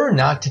prefer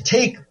not to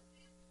take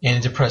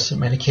antidepressant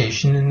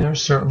medication, and there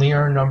certainly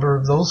are a number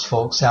of those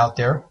folks out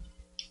there.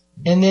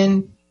 And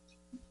then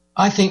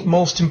I think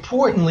most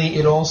importantly,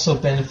 it also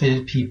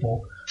benefited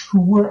people who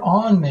were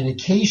on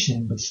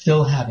medication but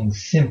still having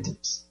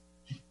symptoms.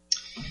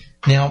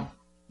 Now,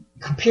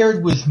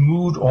 compared with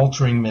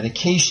mood-altering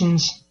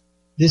medications,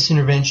 this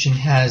intervention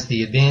has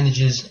the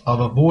advantages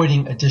of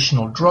avoiding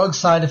additional drug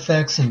side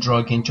effects and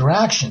drug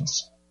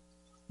interactions.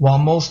 While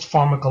most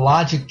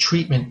pharmacologic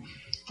treatment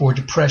for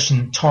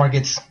depression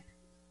targets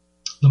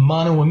the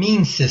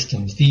monoamine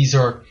systems, these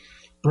are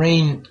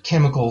brain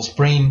chemicals,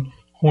 brain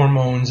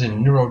hormones,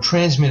 and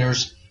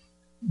neurotransmitters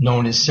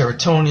known as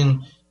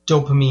serotonin,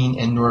 dopamine,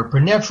 and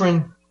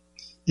norepinephrine,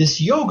 this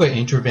yoga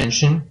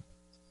intervention,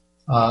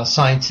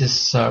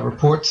 scientists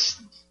reports,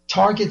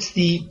 targets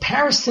the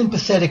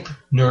parasympathetic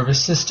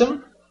nervous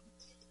system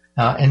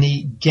and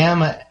the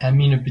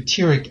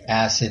gamma-aminobutyric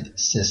acid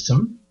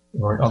system,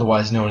 or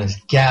otherwise known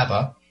as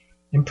GABA,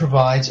 and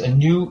provides a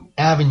new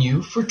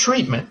avenue for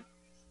treatment.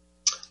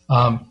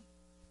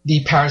 The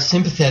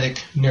parasympathetic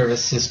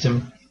nervous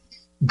system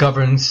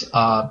governs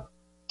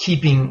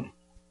keeping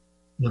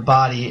the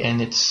body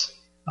and its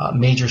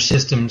major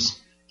systems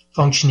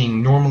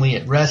functioning normally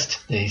at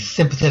rest. The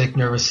sympathetic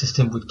nervous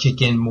system would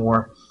kick in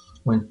more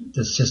when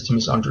the system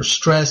is under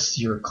stress,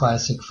 your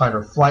classic fight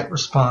or flight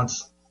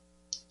response.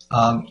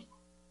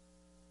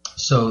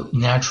 So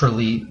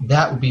naturally,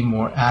 that would be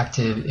more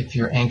active if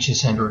you're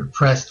anxious and or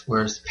depressed,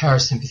 whereas the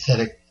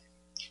parasympathetic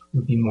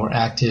would be more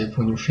active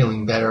when you're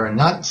feeling better and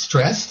not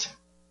stressed.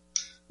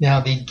 Now,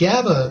 the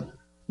GABA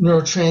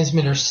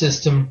neurotransmitter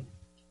system,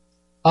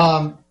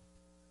 one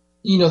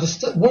of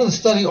the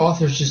study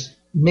authors just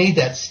made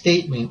that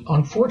statement.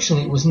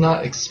 Unfortunately, it was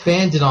not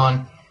expanded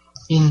on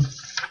in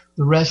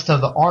the rest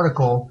of the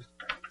article.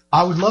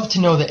 I would love to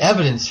know the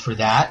evidence for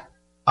that.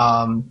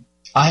 I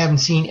haven't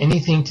seen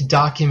anything to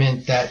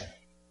document that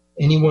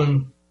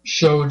anyone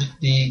showed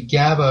the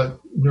GABA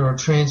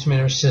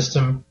neurotransmitter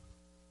system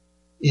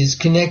is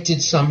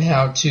connected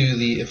somehow to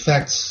the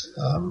effects,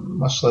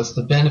 much less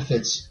the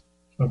benefits,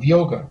 of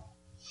yoga.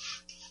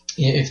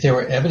 if there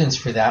were evidence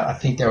for that, I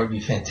think that would be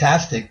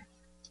fantastic.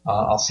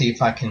 I'll see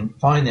if I can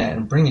find that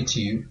and bring it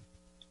to you.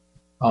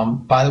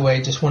 By the way,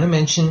 I just want to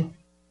mention,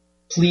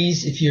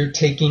 please, if you're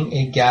taking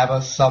a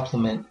GABA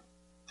supplement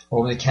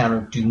over the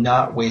counter, do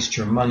not waste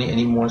your money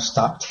anymore.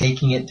 Stop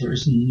taking it. There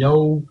is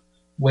no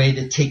way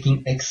that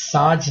taking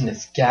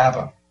exogenous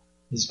GABA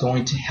is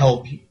going to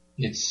help you.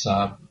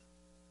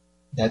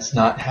 That's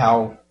not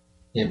how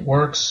it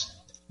works.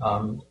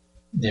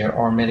 There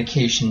are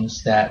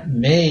medications that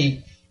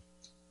may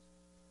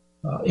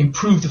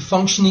improve the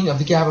functioning of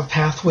the GABA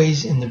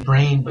pathways in the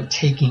brain, but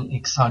taking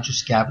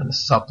exogenous GABA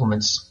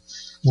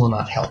supplements will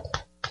not help.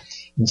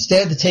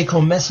 Instead, the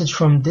take-home message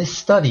from this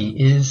study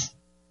is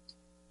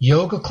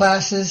yoga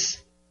classes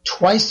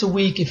twice a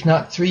week, if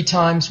not 3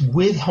 times,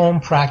 with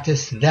home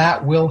practice.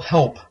 That will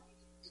help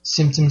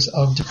symptoms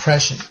of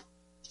depression.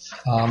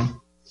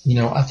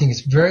 I think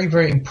it's very,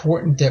 very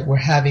important that we're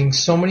having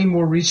so many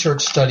more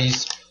research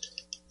studies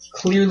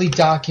clearly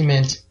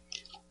document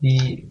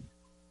the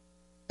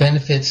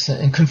benefits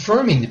and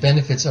confirming the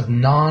benefits of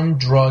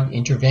non-drug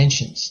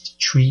interventions to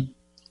treat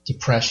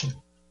depression.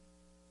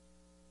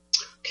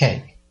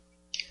 Okay.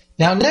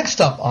 Now, next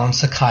up on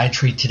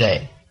Psychiatry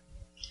Today,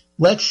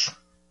 let's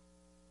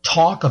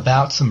talk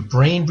about some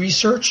brain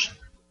research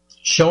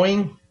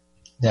showing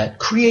that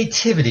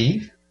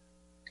creativity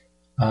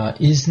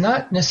is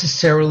not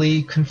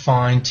necessarily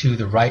confined to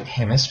the right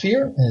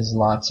hemisphere, as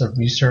lots of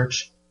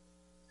research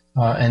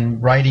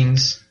and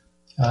writings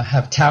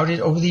have touted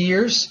over the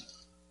years,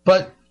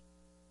 but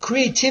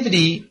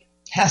creativity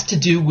has to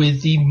do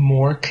with the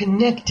more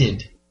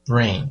connected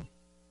brain.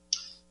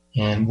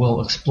 And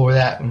we'll explore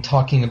that when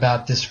talking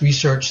about this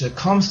research that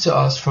comes to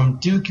us from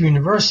Duke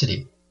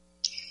University.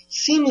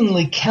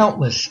 Seemingly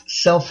countless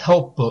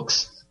self-help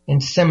books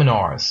and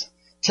seminars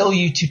tell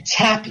you to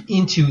tap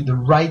into the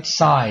right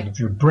side of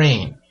your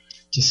brain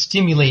to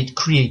stimulate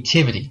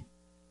creativity.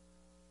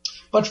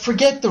 But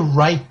forget the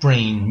right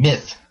brain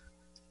myth.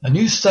 A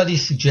new study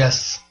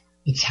suggests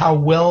it's how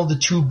well the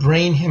 2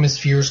 brain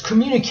hemispheres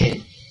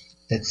communicate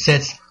that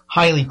sets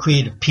highly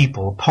creative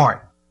people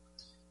apart.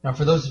 Now,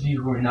 for those of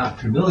you who are not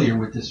familiar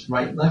with this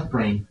right-left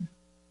brain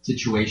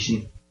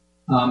situation,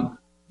 the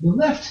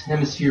left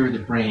hemisphere of the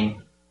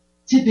brain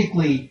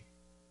typically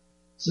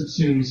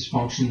subsumes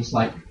functions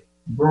like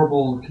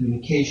verbal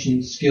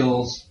communication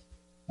skills,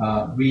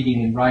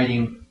 reading and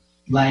writing,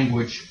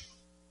 language,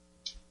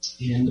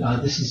 and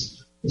this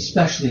is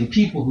especially in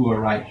people who are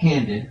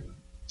right-handed,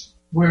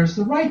 whereas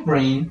the right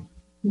brain,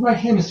 the right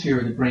hemisphere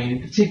of the brain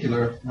in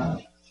particular,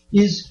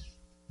 is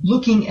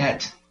looking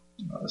at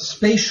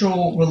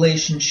spatial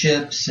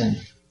relationships and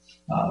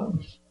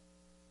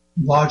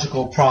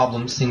logical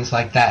problems, things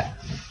like that.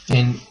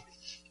 And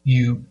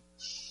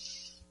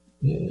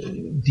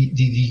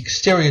the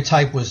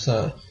stereotype was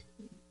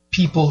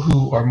people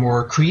who are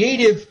more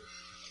creative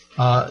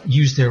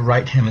use their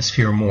right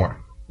hemisphere more.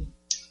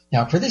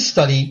 Now, for this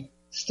study,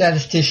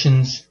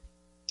 statisticians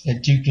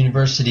at Duke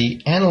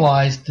University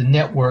analyzed the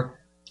network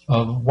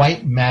of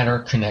white matter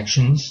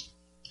connections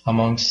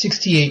among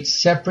 68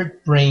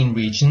 separate brain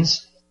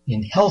regions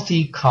in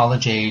healthy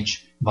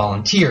college-age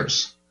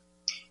volunteers.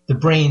 The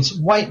brain's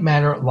white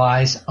matter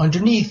lies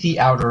underneath the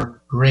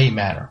outer gray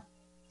matter.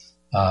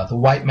 The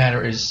white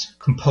matter is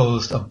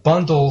composed of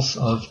bundles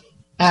of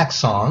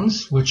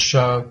axons, which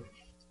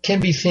can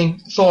be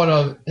thought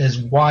of as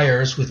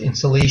wires with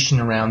insulation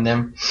around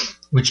them,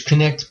 which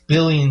connect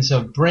billions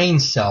of brain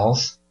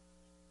cells,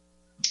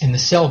 and the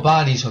cell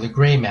bodies are the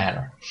gray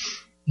matter.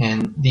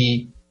 And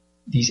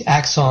these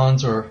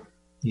axons, or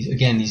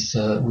these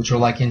which are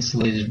like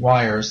insulated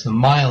wires, the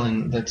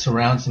myelin that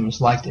surrounds them is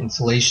like the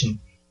insulation.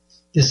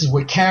 This is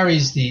what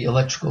carries the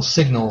electrical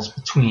signals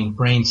between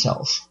brain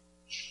cells.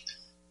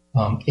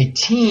 A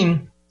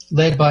team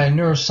led by a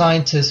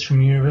neuroscientist from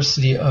the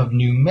University of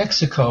New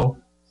Mexico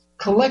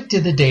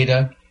collected the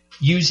data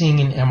using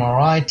an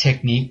MRI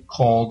technique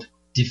called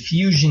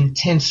diffusion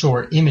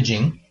tensor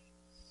imaging,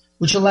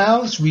 which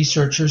allows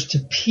researchers to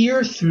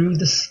peer through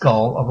the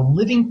skull of a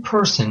living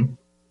person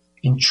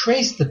and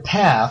trace the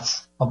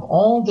paths of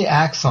all the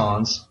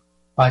axons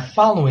by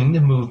following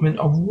the movement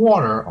of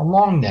water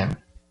along them.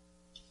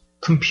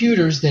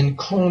 Computers then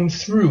comb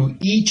through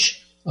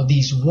each of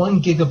these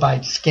 1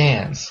 gigabyte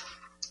scans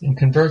and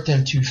convert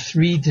them to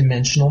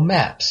 3-dimensional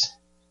maps,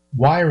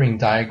 wiring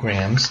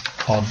diagrams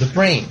of the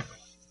brain.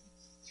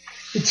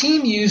 The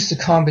team used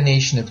a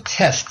combination of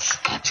tests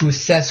to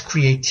assess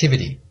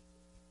creativity.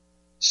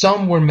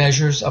 Some were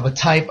measures of a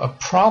type of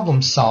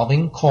problem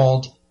solving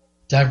called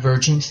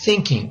divergent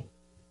thinking,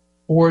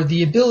 or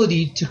the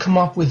ability to come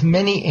up with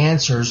many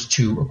answers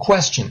to a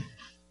question.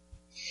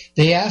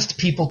 They asked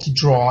people to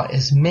draw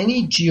as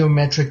many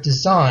geometric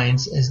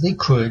designs as they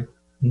could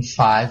in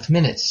 5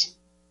 minutes.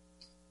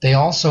 They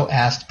also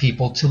asked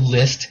people to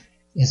list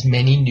as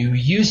many new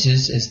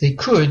uses as they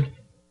could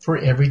for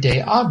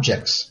everyday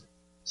objects,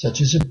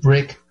 such as a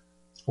brick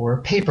or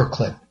a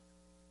paperclip.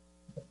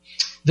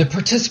 The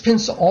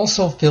participants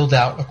also filled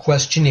out a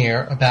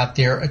questionnaire about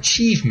their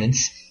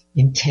achievements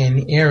in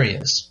 10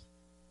 areas.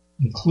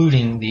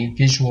 including the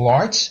visual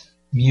arts,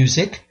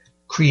 music,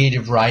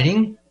 creative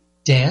writing,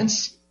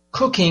 dance,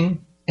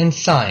 cooking, and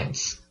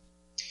science.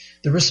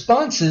 The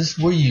responses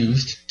were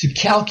used to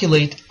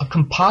calculate a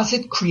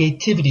composite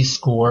creativity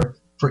score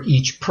for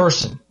each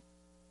person.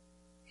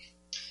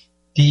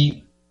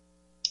 The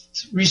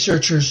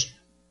researchers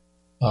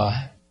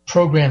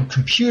programmed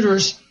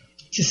computers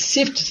to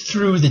sift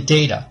through the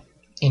data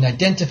and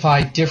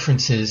identify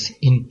differences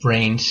in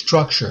brain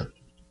structure.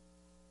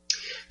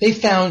 They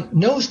found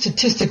no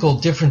statistical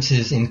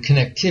differences in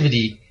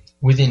connectivity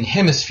within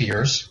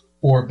hemispheres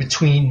or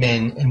between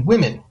men and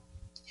women.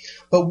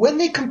 But when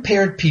they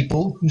compared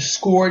people who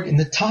scored in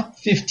the top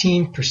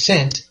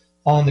 15%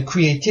 on the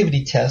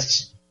creativity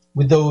tests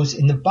with those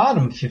in the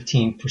bottom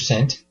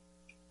 15%,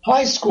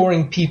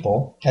 high-scoring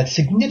people had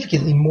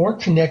significantly more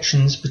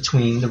connections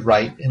between the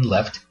right and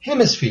left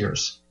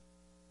hemispheres.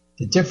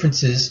 The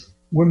differences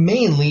were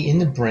mainly in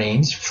the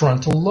brain's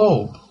frontal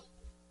lobe.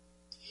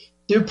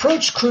 The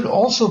approach could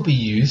also be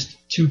used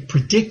to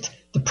predict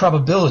the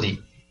probability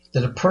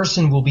that a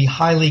person will be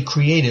highly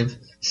creative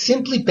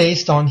simply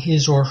based on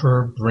his or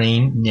her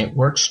brain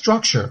network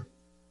structure.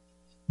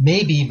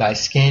 Maybe by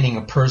scanning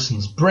a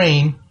person's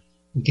brain,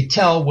 we could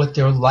tell what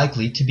they're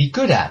likely to be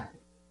good at.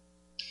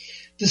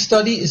 The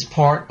study is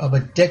part of a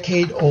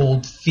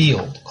decade-old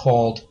field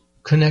called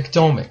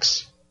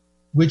connectomics,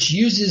 which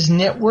uses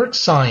network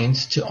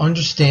science to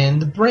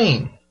understand the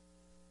brain.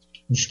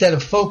 Instead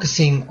of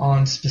focusing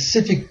on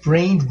specific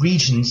brain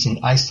regions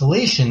in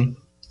isolation,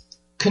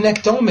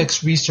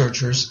 connectomics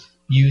researchers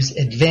use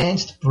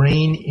advanced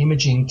brain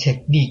imaging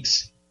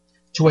techniques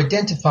to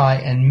identify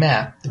and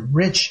map the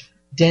rich,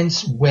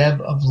 dense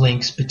web of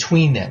links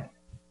between them.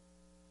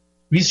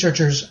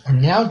 Researchers are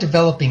now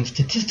developing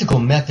statistical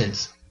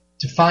methods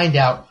to find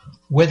out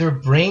whether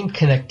brain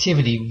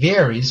connectivity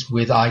varies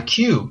with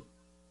IQ,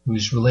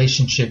 whose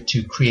relationship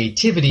to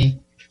creativity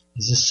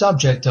is a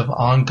subject of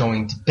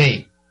ongoing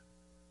debate.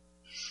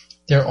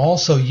 They're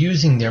also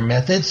using their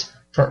methods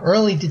for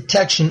early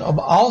detection of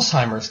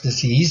Alzheimer's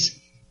disease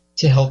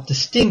to help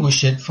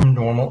distinguish it from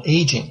normal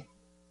aging.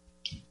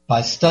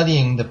 By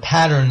studying the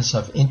patterns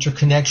of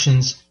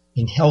interconnections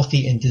in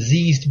healthy and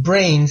diseased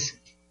brains,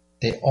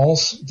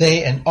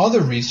 they and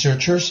other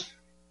researchers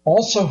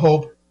also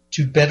hope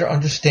to better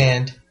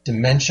understand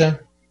dementia,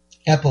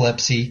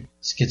 epilepsy,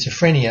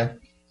 schizophrenia,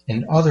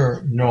 and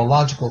other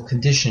neurological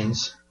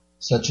conditions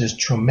such as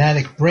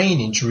traumatic brain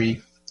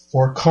injury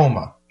or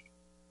coma.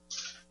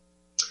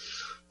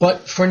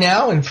 But for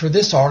now and for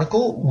this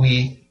article,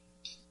 we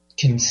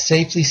can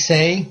safely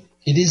say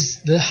it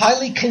is the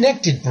highly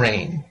connected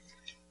brain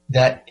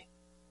that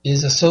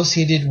is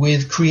associated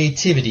with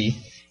creativity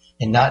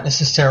and not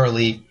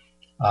necessarily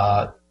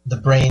the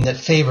brain that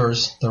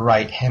favors the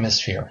right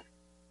hemisphere.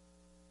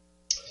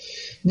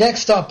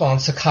 Next up on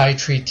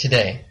Psychiatry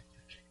Today,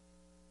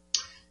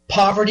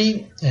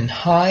 poverty and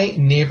high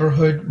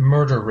neighborhood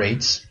murder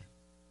rates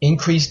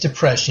increase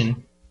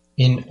depression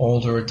in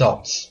older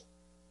adults.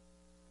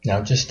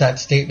 Now, just that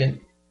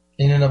statement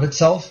in and of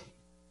itself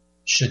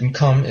shouldn't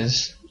come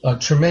as a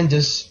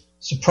tremendous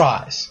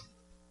surprise.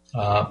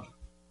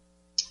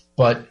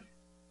 But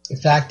the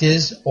fact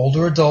is,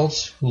 older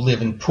adults who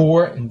live in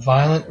poor and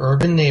violent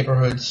urban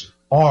neighborhoods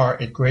are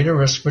at greater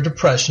risk for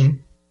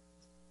depression.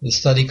 The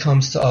study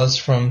comes to us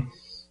from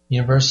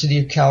University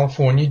of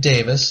California,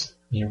 Davis,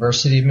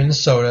 University of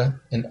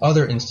Minnesota, and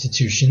other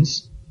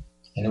institutions,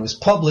 and it was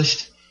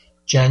published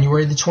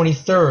January the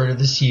 23rd of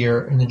this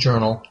year in the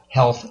journal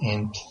Health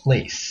and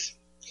Place.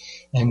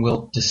 And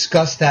we'll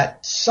discuss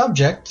that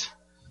subject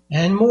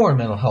and more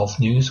mental health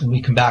news when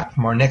we come back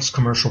from our next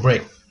commercial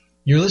break.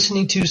 You're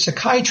listening to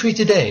Psychiatry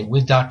Today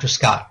with Dr.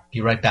 Scott. Be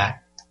right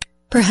back.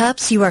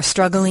 Perhaps you are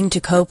struggling to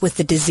cope with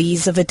the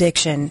disease of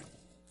addiction.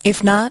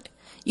 If not,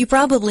 you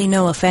probably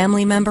know a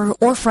family member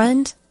or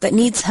friend that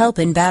needs help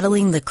in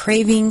battling the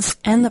cravings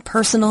and the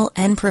personal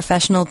and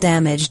professional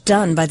damage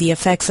done by the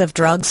effects of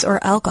drugs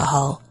or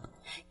alcohol.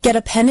 Get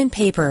a pen and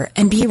paper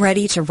and be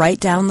ready to write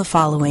down the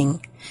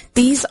following.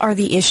 These are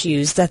the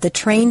issues that the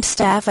trained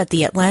staff at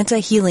the Atlanta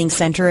Healing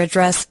Center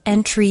address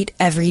and treat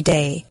every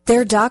day.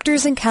 Their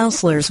doctors and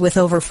counselors with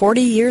over 40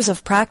 years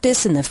of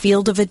practice in the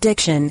field of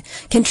addiction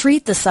can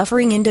treat the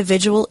suffering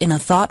individual in a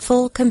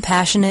thoughtful,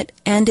 compassionate,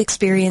 and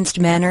experienced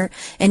manner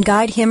and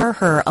guide him or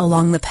her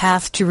along the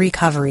path to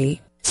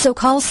recovery. So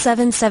call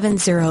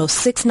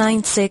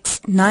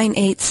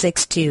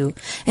 770-696-9862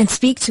 and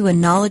speak to a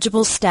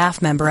knowledgeable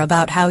staff member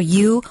about how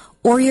you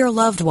or your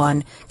loved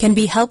one can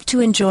be helped to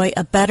enjoy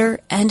a better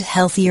and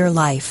healthier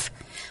life.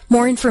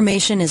 More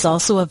information is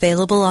also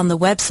available on the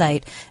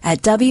website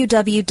at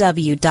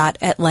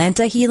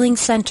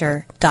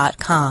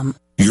www.atlantahealingcenter.com.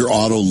 Your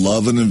auto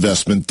love and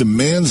investment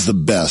demands the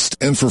best,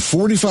 and for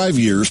 45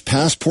 years,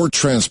 Passport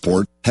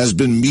Transport has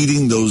been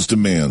meeting those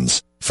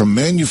demands. From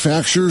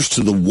manufacturers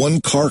to the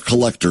one-car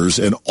collectors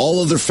and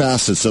all other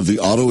facets of the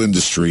auto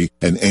industry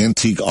and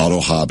antique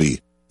auto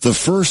hobby. The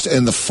first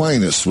and the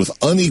finest with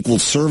unequaled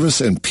service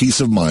and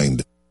peace of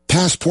mind.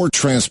 Passport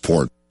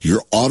Transport,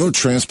 your auto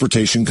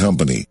transportation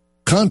company.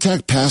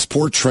 Contact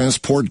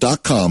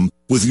PassportTransport.com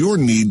with your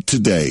need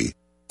today.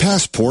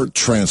 Passport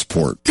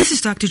Transport. This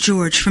is Dr.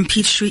 George from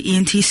Peachtree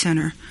ENT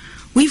Center.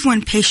 We've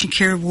won patient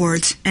care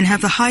awards and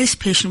have the highest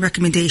patient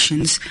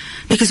recommendations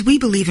because we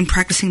believe in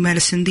practicing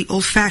medicine the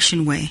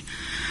old-fashioned way.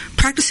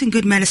 Practicing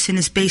good medicine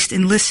is based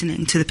in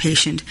listening to the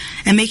patient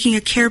and making a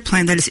care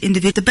plan that is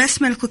individual. The best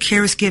medical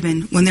care is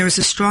given when there is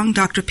a strong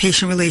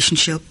doctor-patient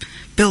relationship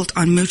built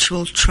on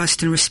mutual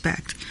trust and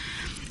respect.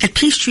 At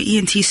Peachtree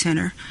ENT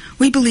Center,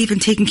 we believe in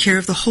taking care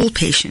of the whole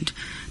patient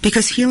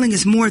because healing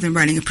is more than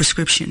writing a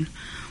prescription.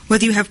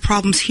 Whether you have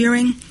problems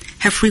hearing,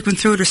 have frequent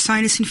throat or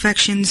sinus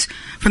infections,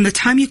 from the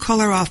time you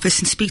call our office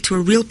and speak to a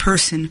real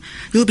person,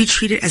 you'll be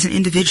treated as an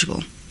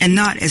individual and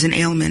not as an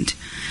ailment.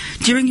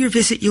 During your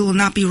visit, you will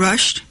not be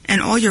rushed,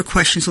 and all your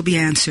questions will be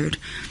answered.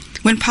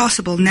 When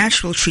possible,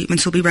 natural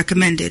treatments will be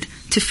recommended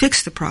to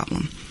fix the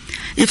problem.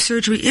 If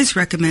surgery is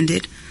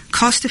recommended,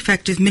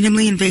 cost-effective,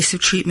 minimally invasive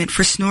treatment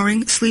for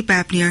snoring, sleep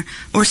apnea,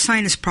 or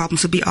sinus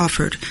problems will be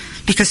offered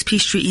because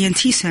Peachtree ENT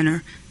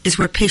Center is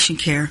where patient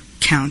care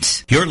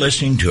counts. You're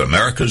listening to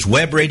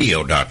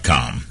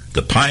AmericasWebRadio.com,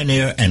 the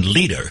pioneer and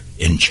leader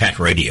in chat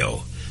radio.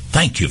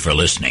 Thank you for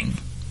listening.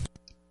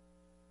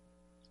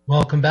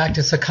 Welcome back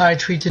to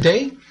Psychiatry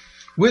Today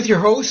with your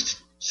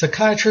host,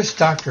 psychiatrist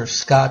Dr.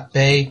 Scott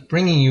Bay,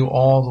 bringing you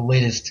all the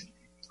latest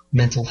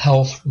mental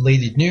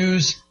health-related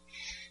news.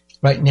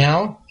 Right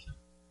now,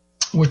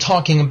 we're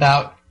talking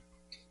about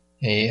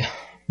a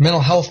mental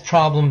health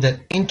problem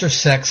that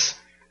intersects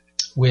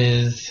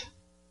with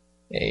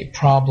a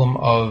problem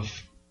of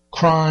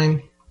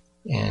crime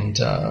and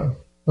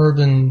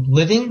urban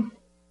living.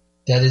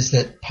 That is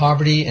that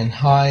poverty and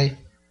high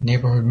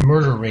neighborhood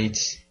murder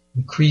rates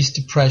increase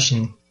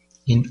depression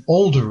in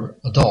older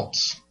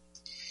adults.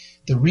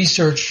 The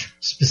research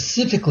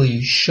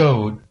specifically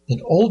showed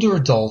that older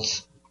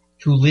adults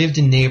who lived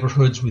in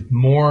neighborhoods with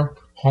more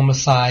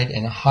homicide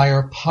and a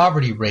higher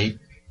poverty rate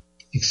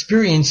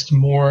experienced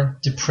more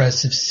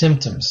depressive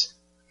symptoms.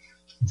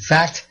 In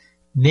fact,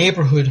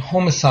 neighborhood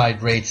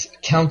homicide rates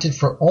accounted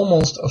for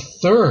almost a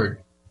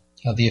third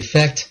of the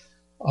effect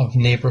of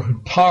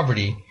neighborhood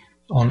poverty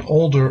on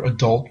older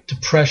adult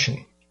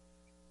depression.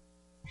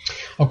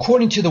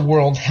 According to the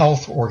World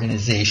Health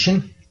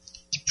Organization,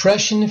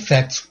 depression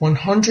affects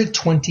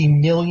 120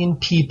 million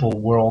people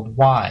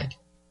worldwide.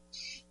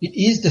 It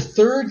is the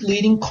third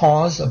leading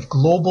cause of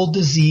global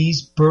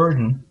disease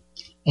burden,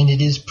 and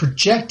it is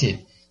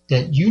projected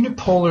that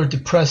unipolar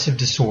depressive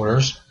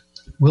disorders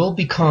will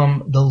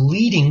become the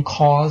leading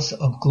cause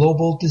of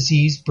global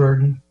disease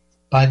burden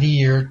by the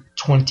year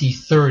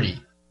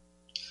 2030.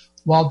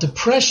 While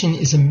depression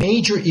is a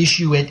major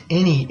issue at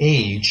any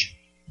age,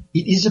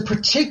 it is a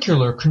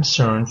particular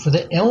concern for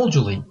the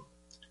elderly,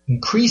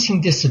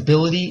 increasing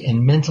disability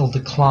and mental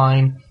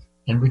decline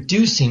and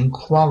reducing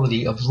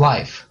quality of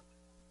life.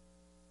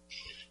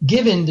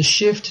 Given the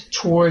shift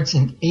towards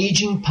an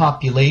aging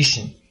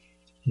population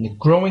and the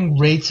growing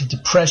rates of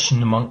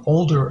depression among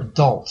older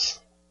adults,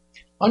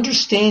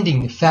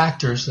 understanding the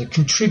factors that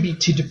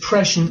contribute to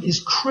depression is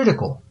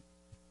critical.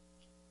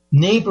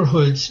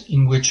 Neighborhoods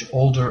in which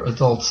older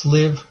adults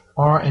live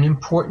are an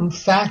important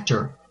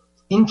factor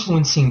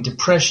influencing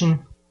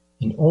depression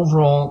and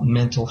overall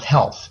mental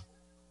health.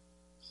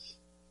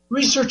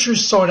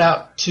 Researchers sought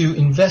out to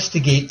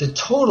investigate the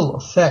total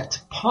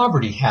effect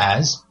poverty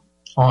has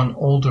on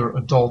older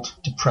adult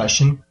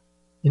depression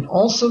and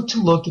also to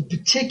look at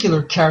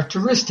particular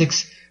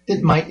characteristics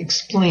that might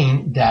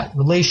explain that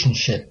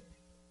relationship.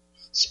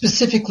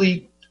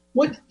 Specifically,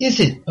 what is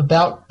it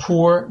about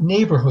poor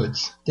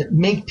neighborhoods that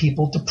make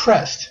people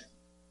depressed?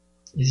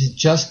 Is it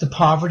just the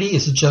poverty?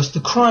 Is it just the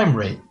crime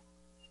rate?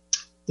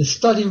 The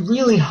study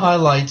really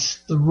highlights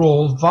the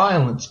role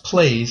violence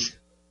plays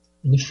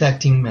in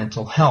affecting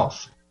mental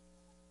health.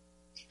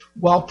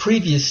 While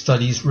previous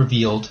studies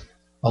revealed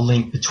a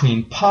link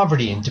between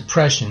poverty and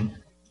depression,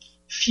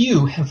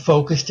 few have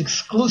focused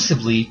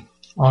exclusively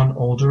on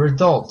older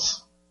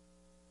adults.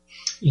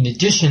 In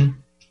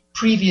addition,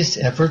 previous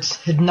efforts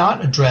had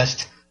not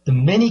addressed the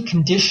many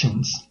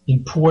conditions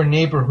in poor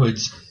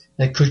neighborhoods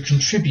that could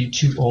contribute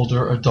to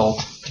older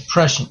adult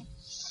depression.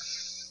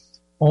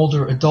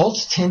 Older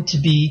adults tend to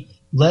be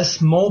less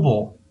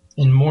mobile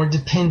and more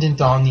dependent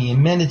on the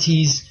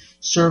amenities,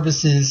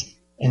 services,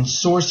 and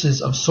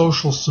sources of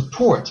social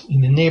support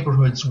in the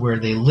neighborhoods where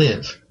they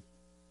live.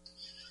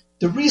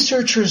 The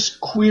researchers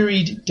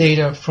queried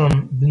data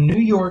from the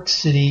New York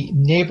City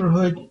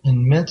Neighborhood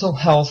and Mental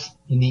Health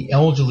in the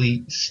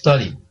Elderly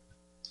study,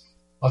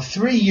 a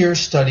 3-year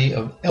study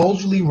of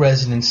elderly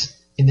residents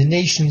in the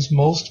nation's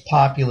most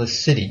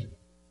populous city.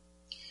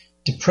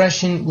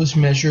 Depression was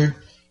measured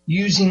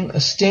using a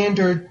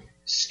standard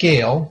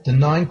scale, the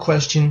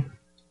 9-question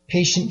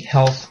Patient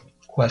Health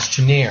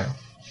Questionnaire,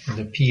 or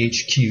the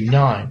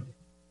PHQ-9.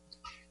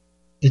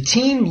 The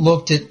team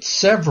looked at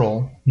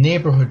several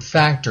neighborhood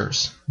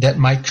factors that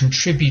might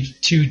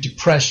contribute to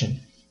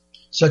depression,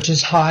 such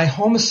as high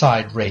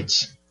homicide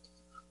rates,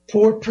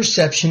 poor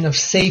perception of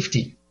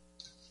safety,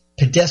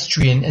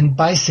 pedestrian and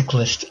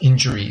bicyclist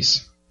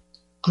injuries,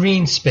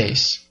 green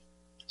space,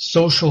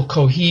 social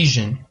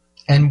cohesion,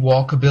 and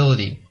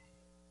walkability.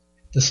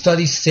 The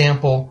study's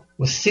sample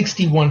was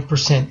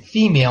 61%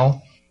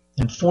 female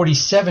and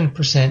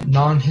 47%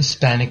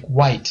 non-Hispanic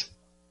white.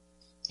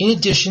 In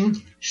addition,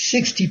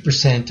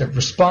 60% of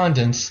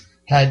respondents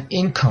had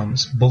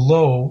incomes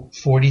below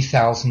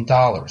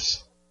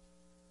 $40,000.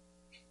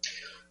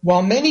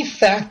 While many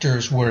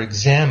factors were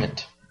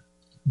examined,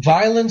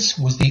 violence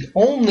was the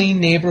only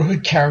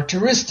neighborhood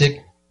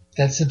characteristic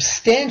that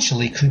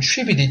substantially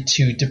contributed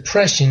to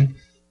depression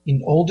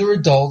in older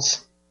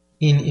adults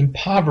in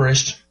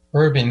impoverished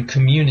urban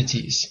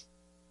communities.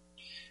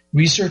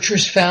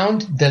 Researchers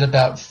found that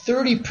about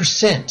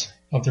 30%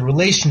 of the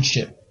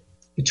relationship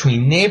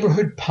between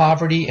neighborhood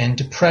poverty and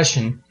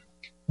depression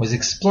was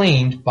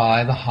explained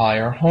by the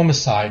higher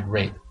homicide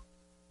rate.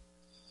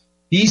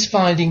 These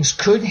findings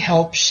could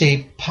help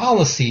shape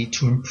policy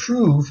to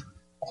improve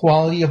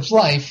quality of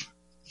life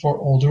for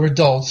older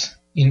adults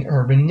in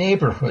urban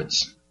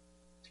neighborhoods.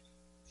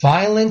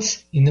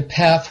 Violence in the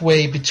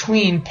pathway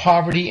between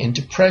poverty and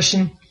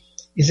depression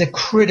is a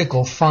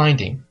critical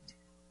finding.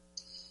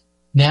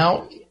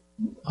 Now,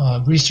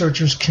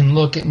 researchers can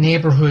look at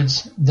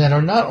neighborhoods that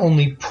are not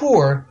only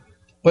poor,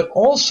 but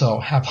also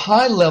have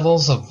high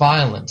levels of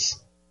violence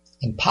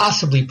and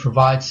possibly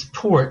provide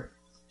support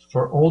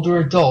for older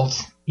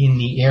adults in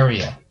the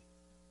area.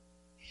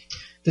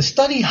 The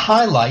study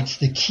highlights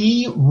the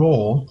key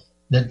role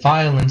that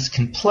violence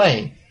can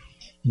play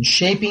in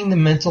shaping the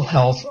mental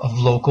health of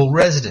local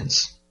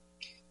residents.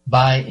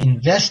 By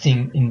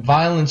investing in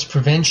violence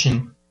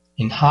prevention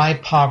in high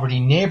poverty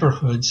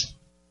neighborhoods,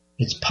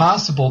 it's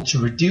possible to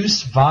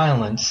reduce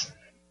violence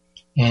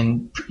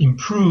and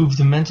improve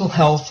the mental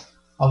health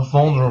of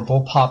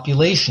vulnerable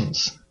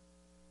populations.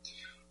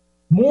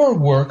 More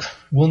work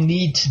will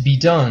need to be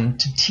done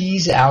to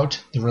tease out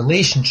the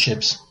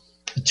relationships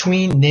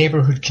between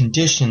neighborhood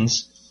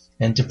conditions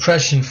and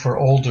depression for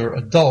older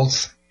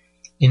adults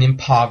in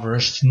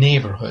impoverished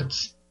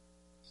neighborhoods.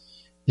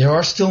 There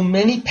are still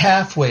many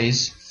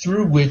pathways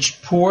through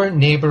which poor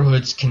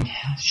neighborhoods can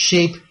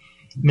shape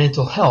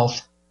mental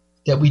health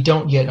that we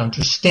don't yet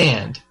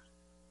understand.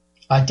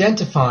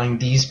 Identifying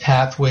these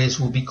pathways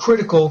will be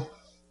critical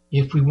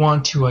if we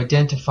want to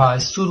identify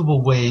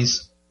suitable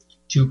ways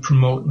to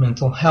promote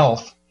mental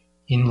health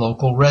in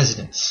local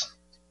residents.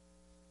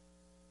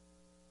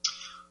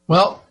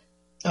 Well,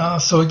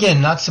 so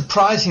again, not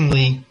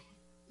surprisingly,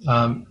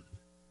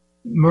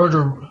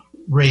 murder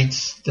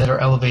rates that are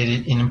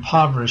elevated in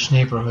impoverished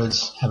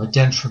neighborhoods have a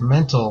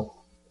detrimental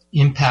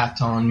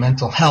impact on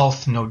mental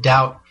health. No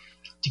doubt,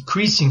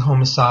 decreasing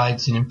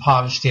homicides in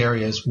impoverished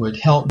areas would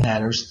help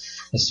matters,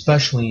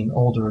 especially in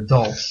older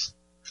adults.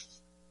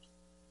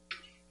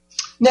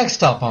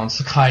 Next up on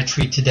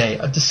Psychiatry Today,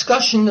 a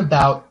discussion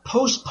about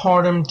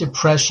postpartum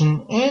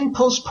depression and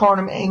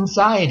postpartum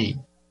anxiety.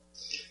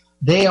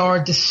 They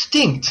are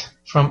distinct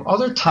from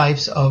other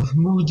types of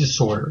mood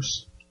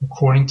disorders,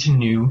 according to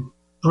new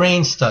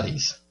brain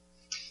studies.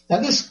 Now,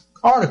 this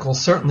article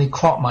certainly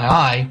caught my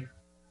eye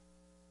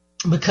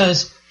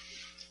because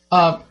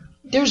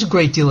there's a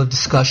great deal of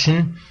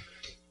discussion,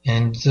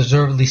 and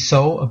deservedly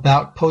so,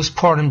 about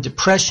postpartum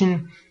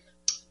depression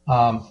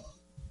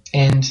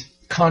and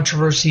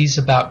controversies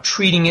about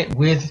treating it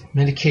with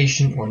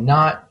medication or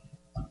not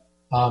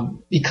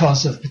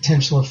because of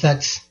potential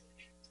effects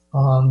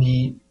on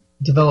the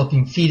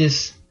developing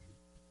fetus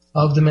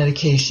of the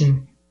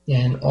medication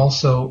and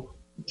also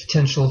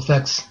potential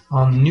effects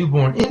on the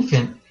newborn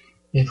infant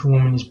if a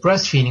woman is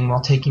breastfeeding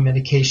while taking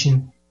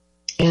medication.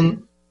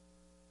 And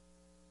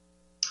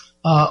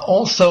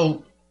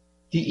also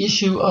the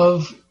issue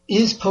of,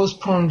 is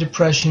postpartum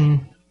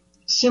depression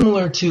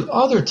similar to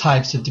other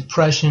types of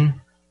depression,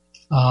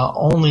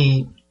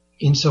 only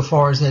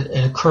insofar as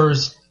it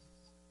occurs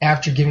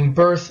after giving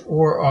birth,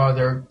 or are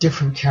there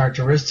different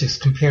characteristics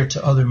compared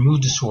to other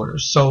mood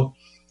disorders? So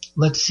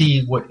let's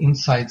see what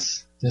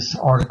insights this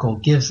article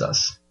gives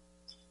us.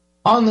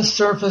 On the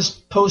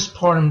surface,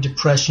 postpartum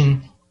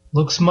depression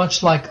looks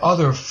much like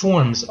other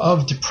forms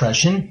of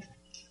depression.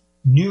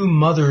 New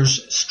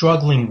mothers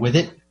struggling with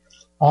it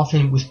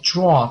often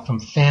withdraw from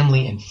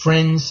family and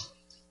friends,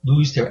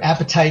 lose their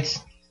appetites,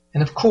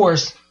 and of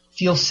course,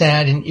 feel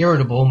sad and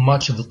irritable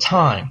much of the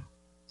time.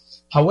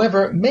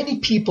 However, many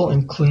people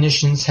and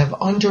clinicians have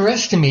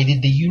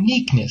underestimated the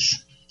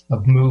uniqueness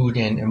of mood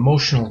and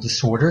emotional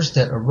disorders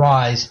that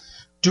arise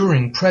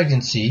during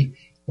pregnancy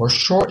or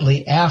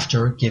shortly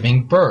after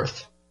giving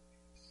birth.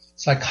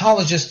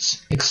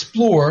 Psychologists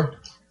explore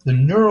the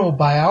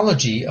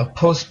neurobiology of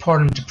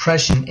postpartum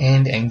depression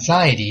and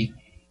anxiety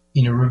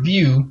in a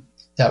review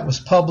that was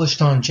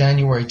published on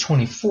January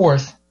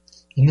 24th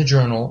in the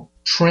journal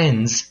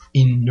Trends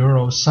in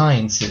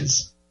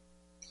Neurosciences.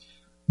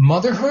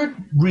 Motherhood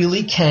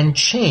really can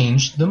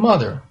change the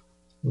mother,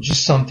 which is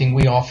something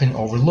we often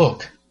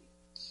overlook.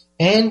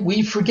 And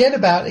we forget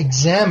about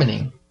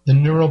examining the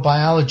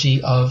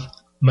neurobiology of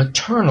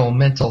maternal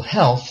mental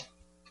health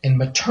and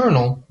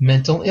maternal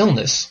mental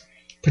illness,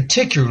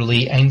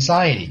 particularly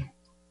anxiety.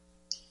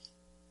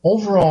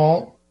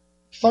 Overall,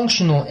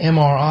 functional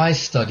MRI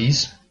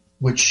studies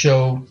which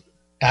show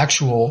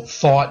actual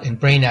thought and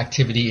brain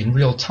activity in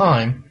real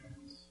time,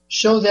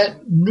 show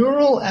that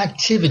neural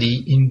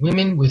activity in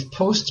women with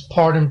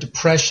postpartum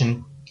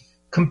depression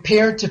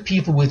compared to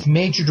people with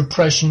major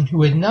depression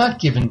who had not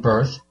given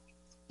birth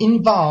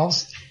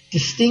involves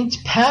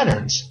distinct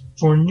patterns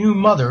for new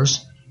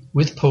mothers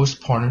with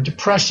postpartum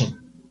depression.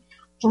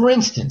 For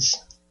instance,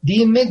 the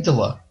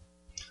amygdala,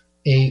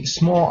 a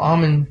small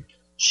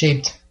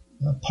almond-shaped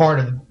part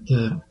of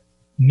the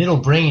middle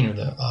brain or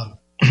the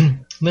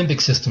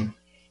limbic system,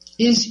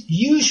 is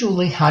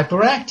usually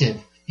hyperactive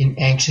in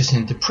anxious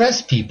and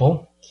depressed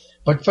people,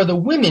 but for the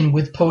women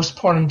with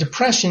postpartum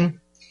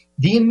depression,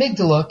 the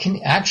amygdala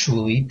can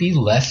actually be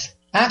less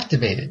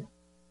activated.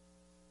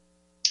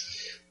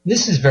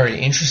 This is very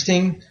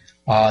interesting,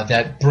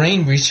 that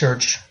brain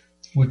research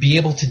would be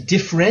able to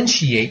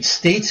differentiate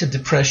states of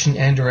depression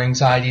and or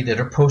anxiety that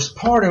are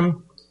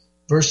postpartum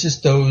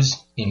versus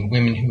those in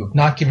women who have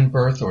not given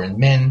birth or in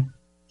men.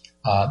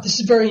 This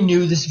is very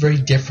new, this is very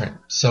different,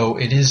 so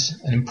it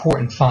is an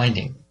important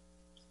finding.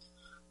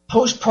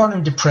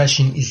 Postpartum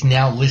depression is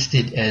now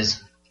listed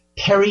as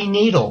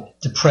perinatal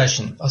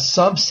depression, a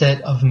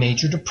subset of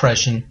major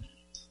depression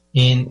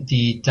in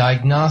the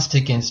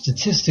Diagnostic and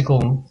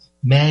Statistical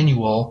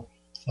Manual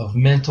of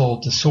Mental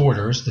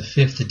Disorders, the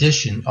 5th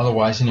edition,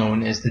 otherwise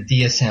known as the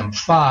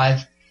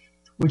DSM-5,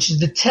 which is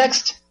the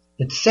text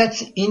that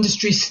sets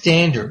industry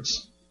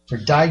standards for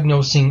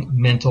diagnosing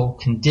mental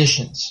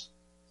conditions.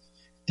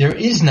 There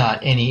is not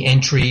any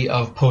entry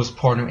of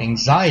postpartum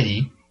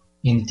anxiety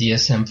in the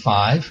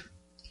DSM-5,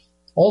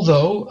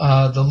 although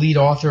the lead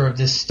author of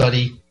this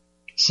study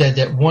said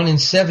that 1 in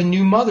 7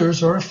 new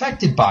mothers are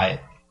affected by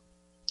it.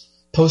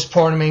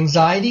 Postpartum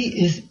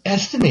anxiety is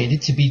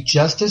estimated to be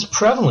just as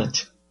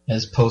prevalent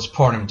as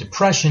postpartum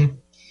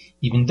depression,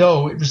 even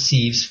though it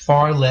receives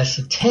far less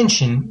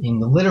attention in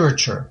the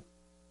literature.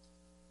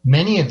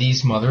 Many of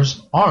these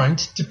mothers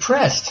aren't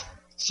depressed,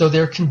 so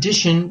their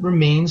condition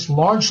remains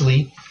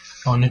largely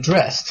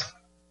unaddressed.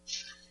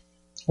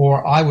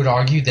 Or I would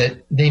argue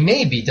that they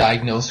may be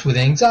diagnosed with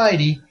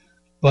anxiety,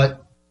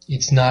 but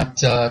it's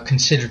not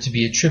considered to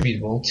be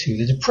attributable to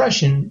the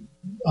depression,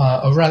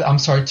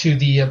 to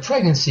the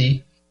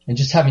pregnancy and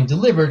just having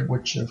delivered,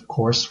 which of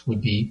course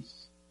would be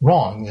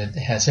wrong. That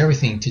has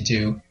everything to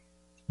do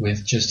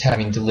with just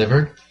having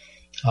delivered,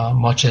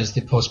 much as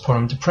the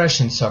postpartum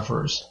depression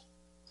sufferers.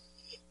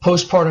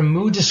 Postpartum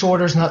mood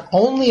disorders not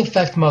only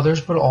affect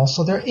mothers, but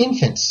also their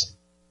infants.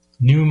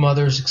 New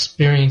mothers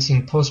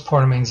experiencing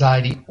postpartum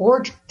anxiety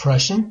or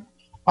depression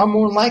are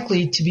more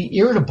likely to be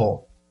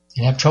irritable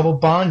and have trouble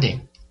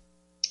bonding.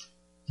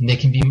 And they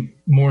can be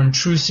more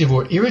intrusive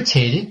or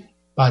irritated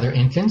by their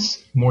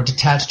infants, more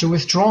detached or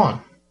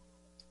withdrawn.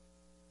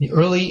 The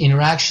early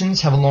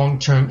interactions have a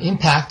long-term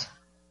impact.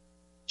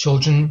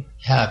 Children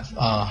have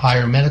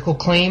higher medical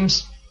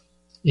claims.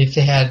 If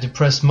they had a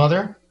depressed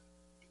mother,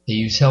 they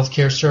use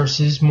healthcare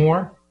services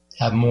more,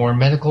 have more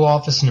medical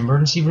office and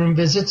emergency room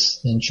visits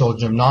than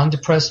children of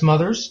non-depressed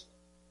mothers.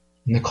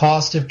 And the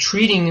cost of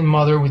treating a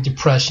mother with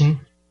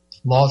depression,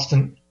 lost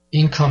in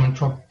income and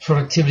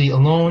productivity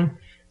alone,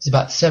 is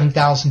about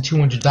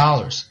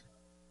 $7,200.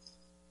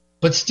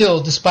 But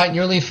still, despite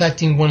nearly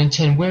affecting 1 in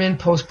 10 women,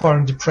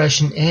 postpartum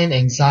depression and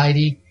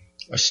anxiety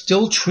are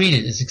still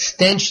treated as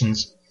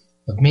extensions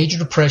of major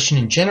depression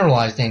and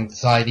generalized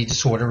anxiety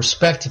disorder,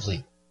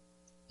 respectively.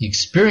 The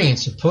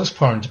experience of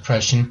postpartum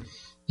depression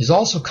is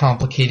also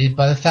complicated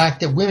by the fact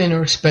that women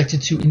are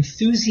expected to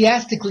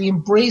enthusiastically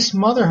embrace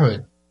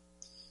motherhood.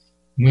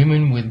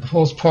 Women with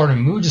postpartum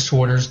mood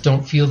disorders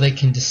don't feel they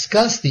can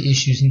discuss the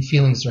issues and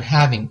feelings they're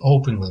having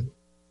openly.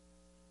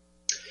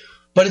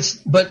 But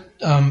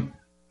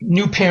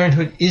new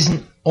parenthood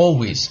isn't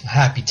always a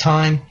happy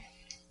time.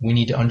 We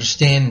need to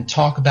understand and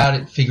talk about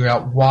it, figure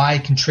out why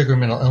it can trigger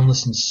mental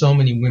illness in so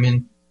many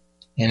women.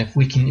 And if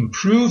we can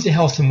improve the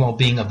health and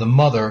well-being of the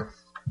mother,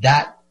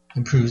 that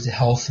improves the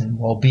health and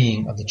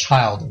well-being of the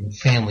child and the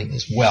family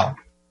as well.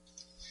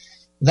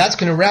 That's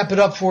going to wrap it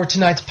up for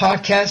tonight's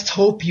podcast.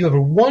 Hope you have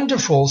a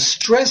wonderful,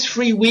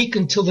 stress-free week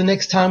until the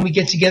next time we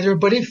get together.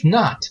 But if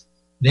not,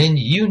 then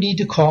you need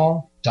to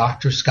call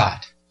Dr.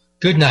 Scott.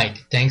 Good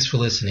night. Thanks for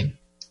listening.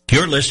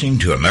 You're listening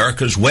to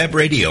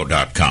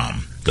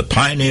AmericasWebRadio.com, the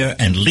pioneer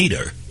and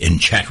leader in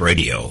chat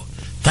radio.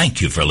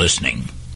 Thank you for listening.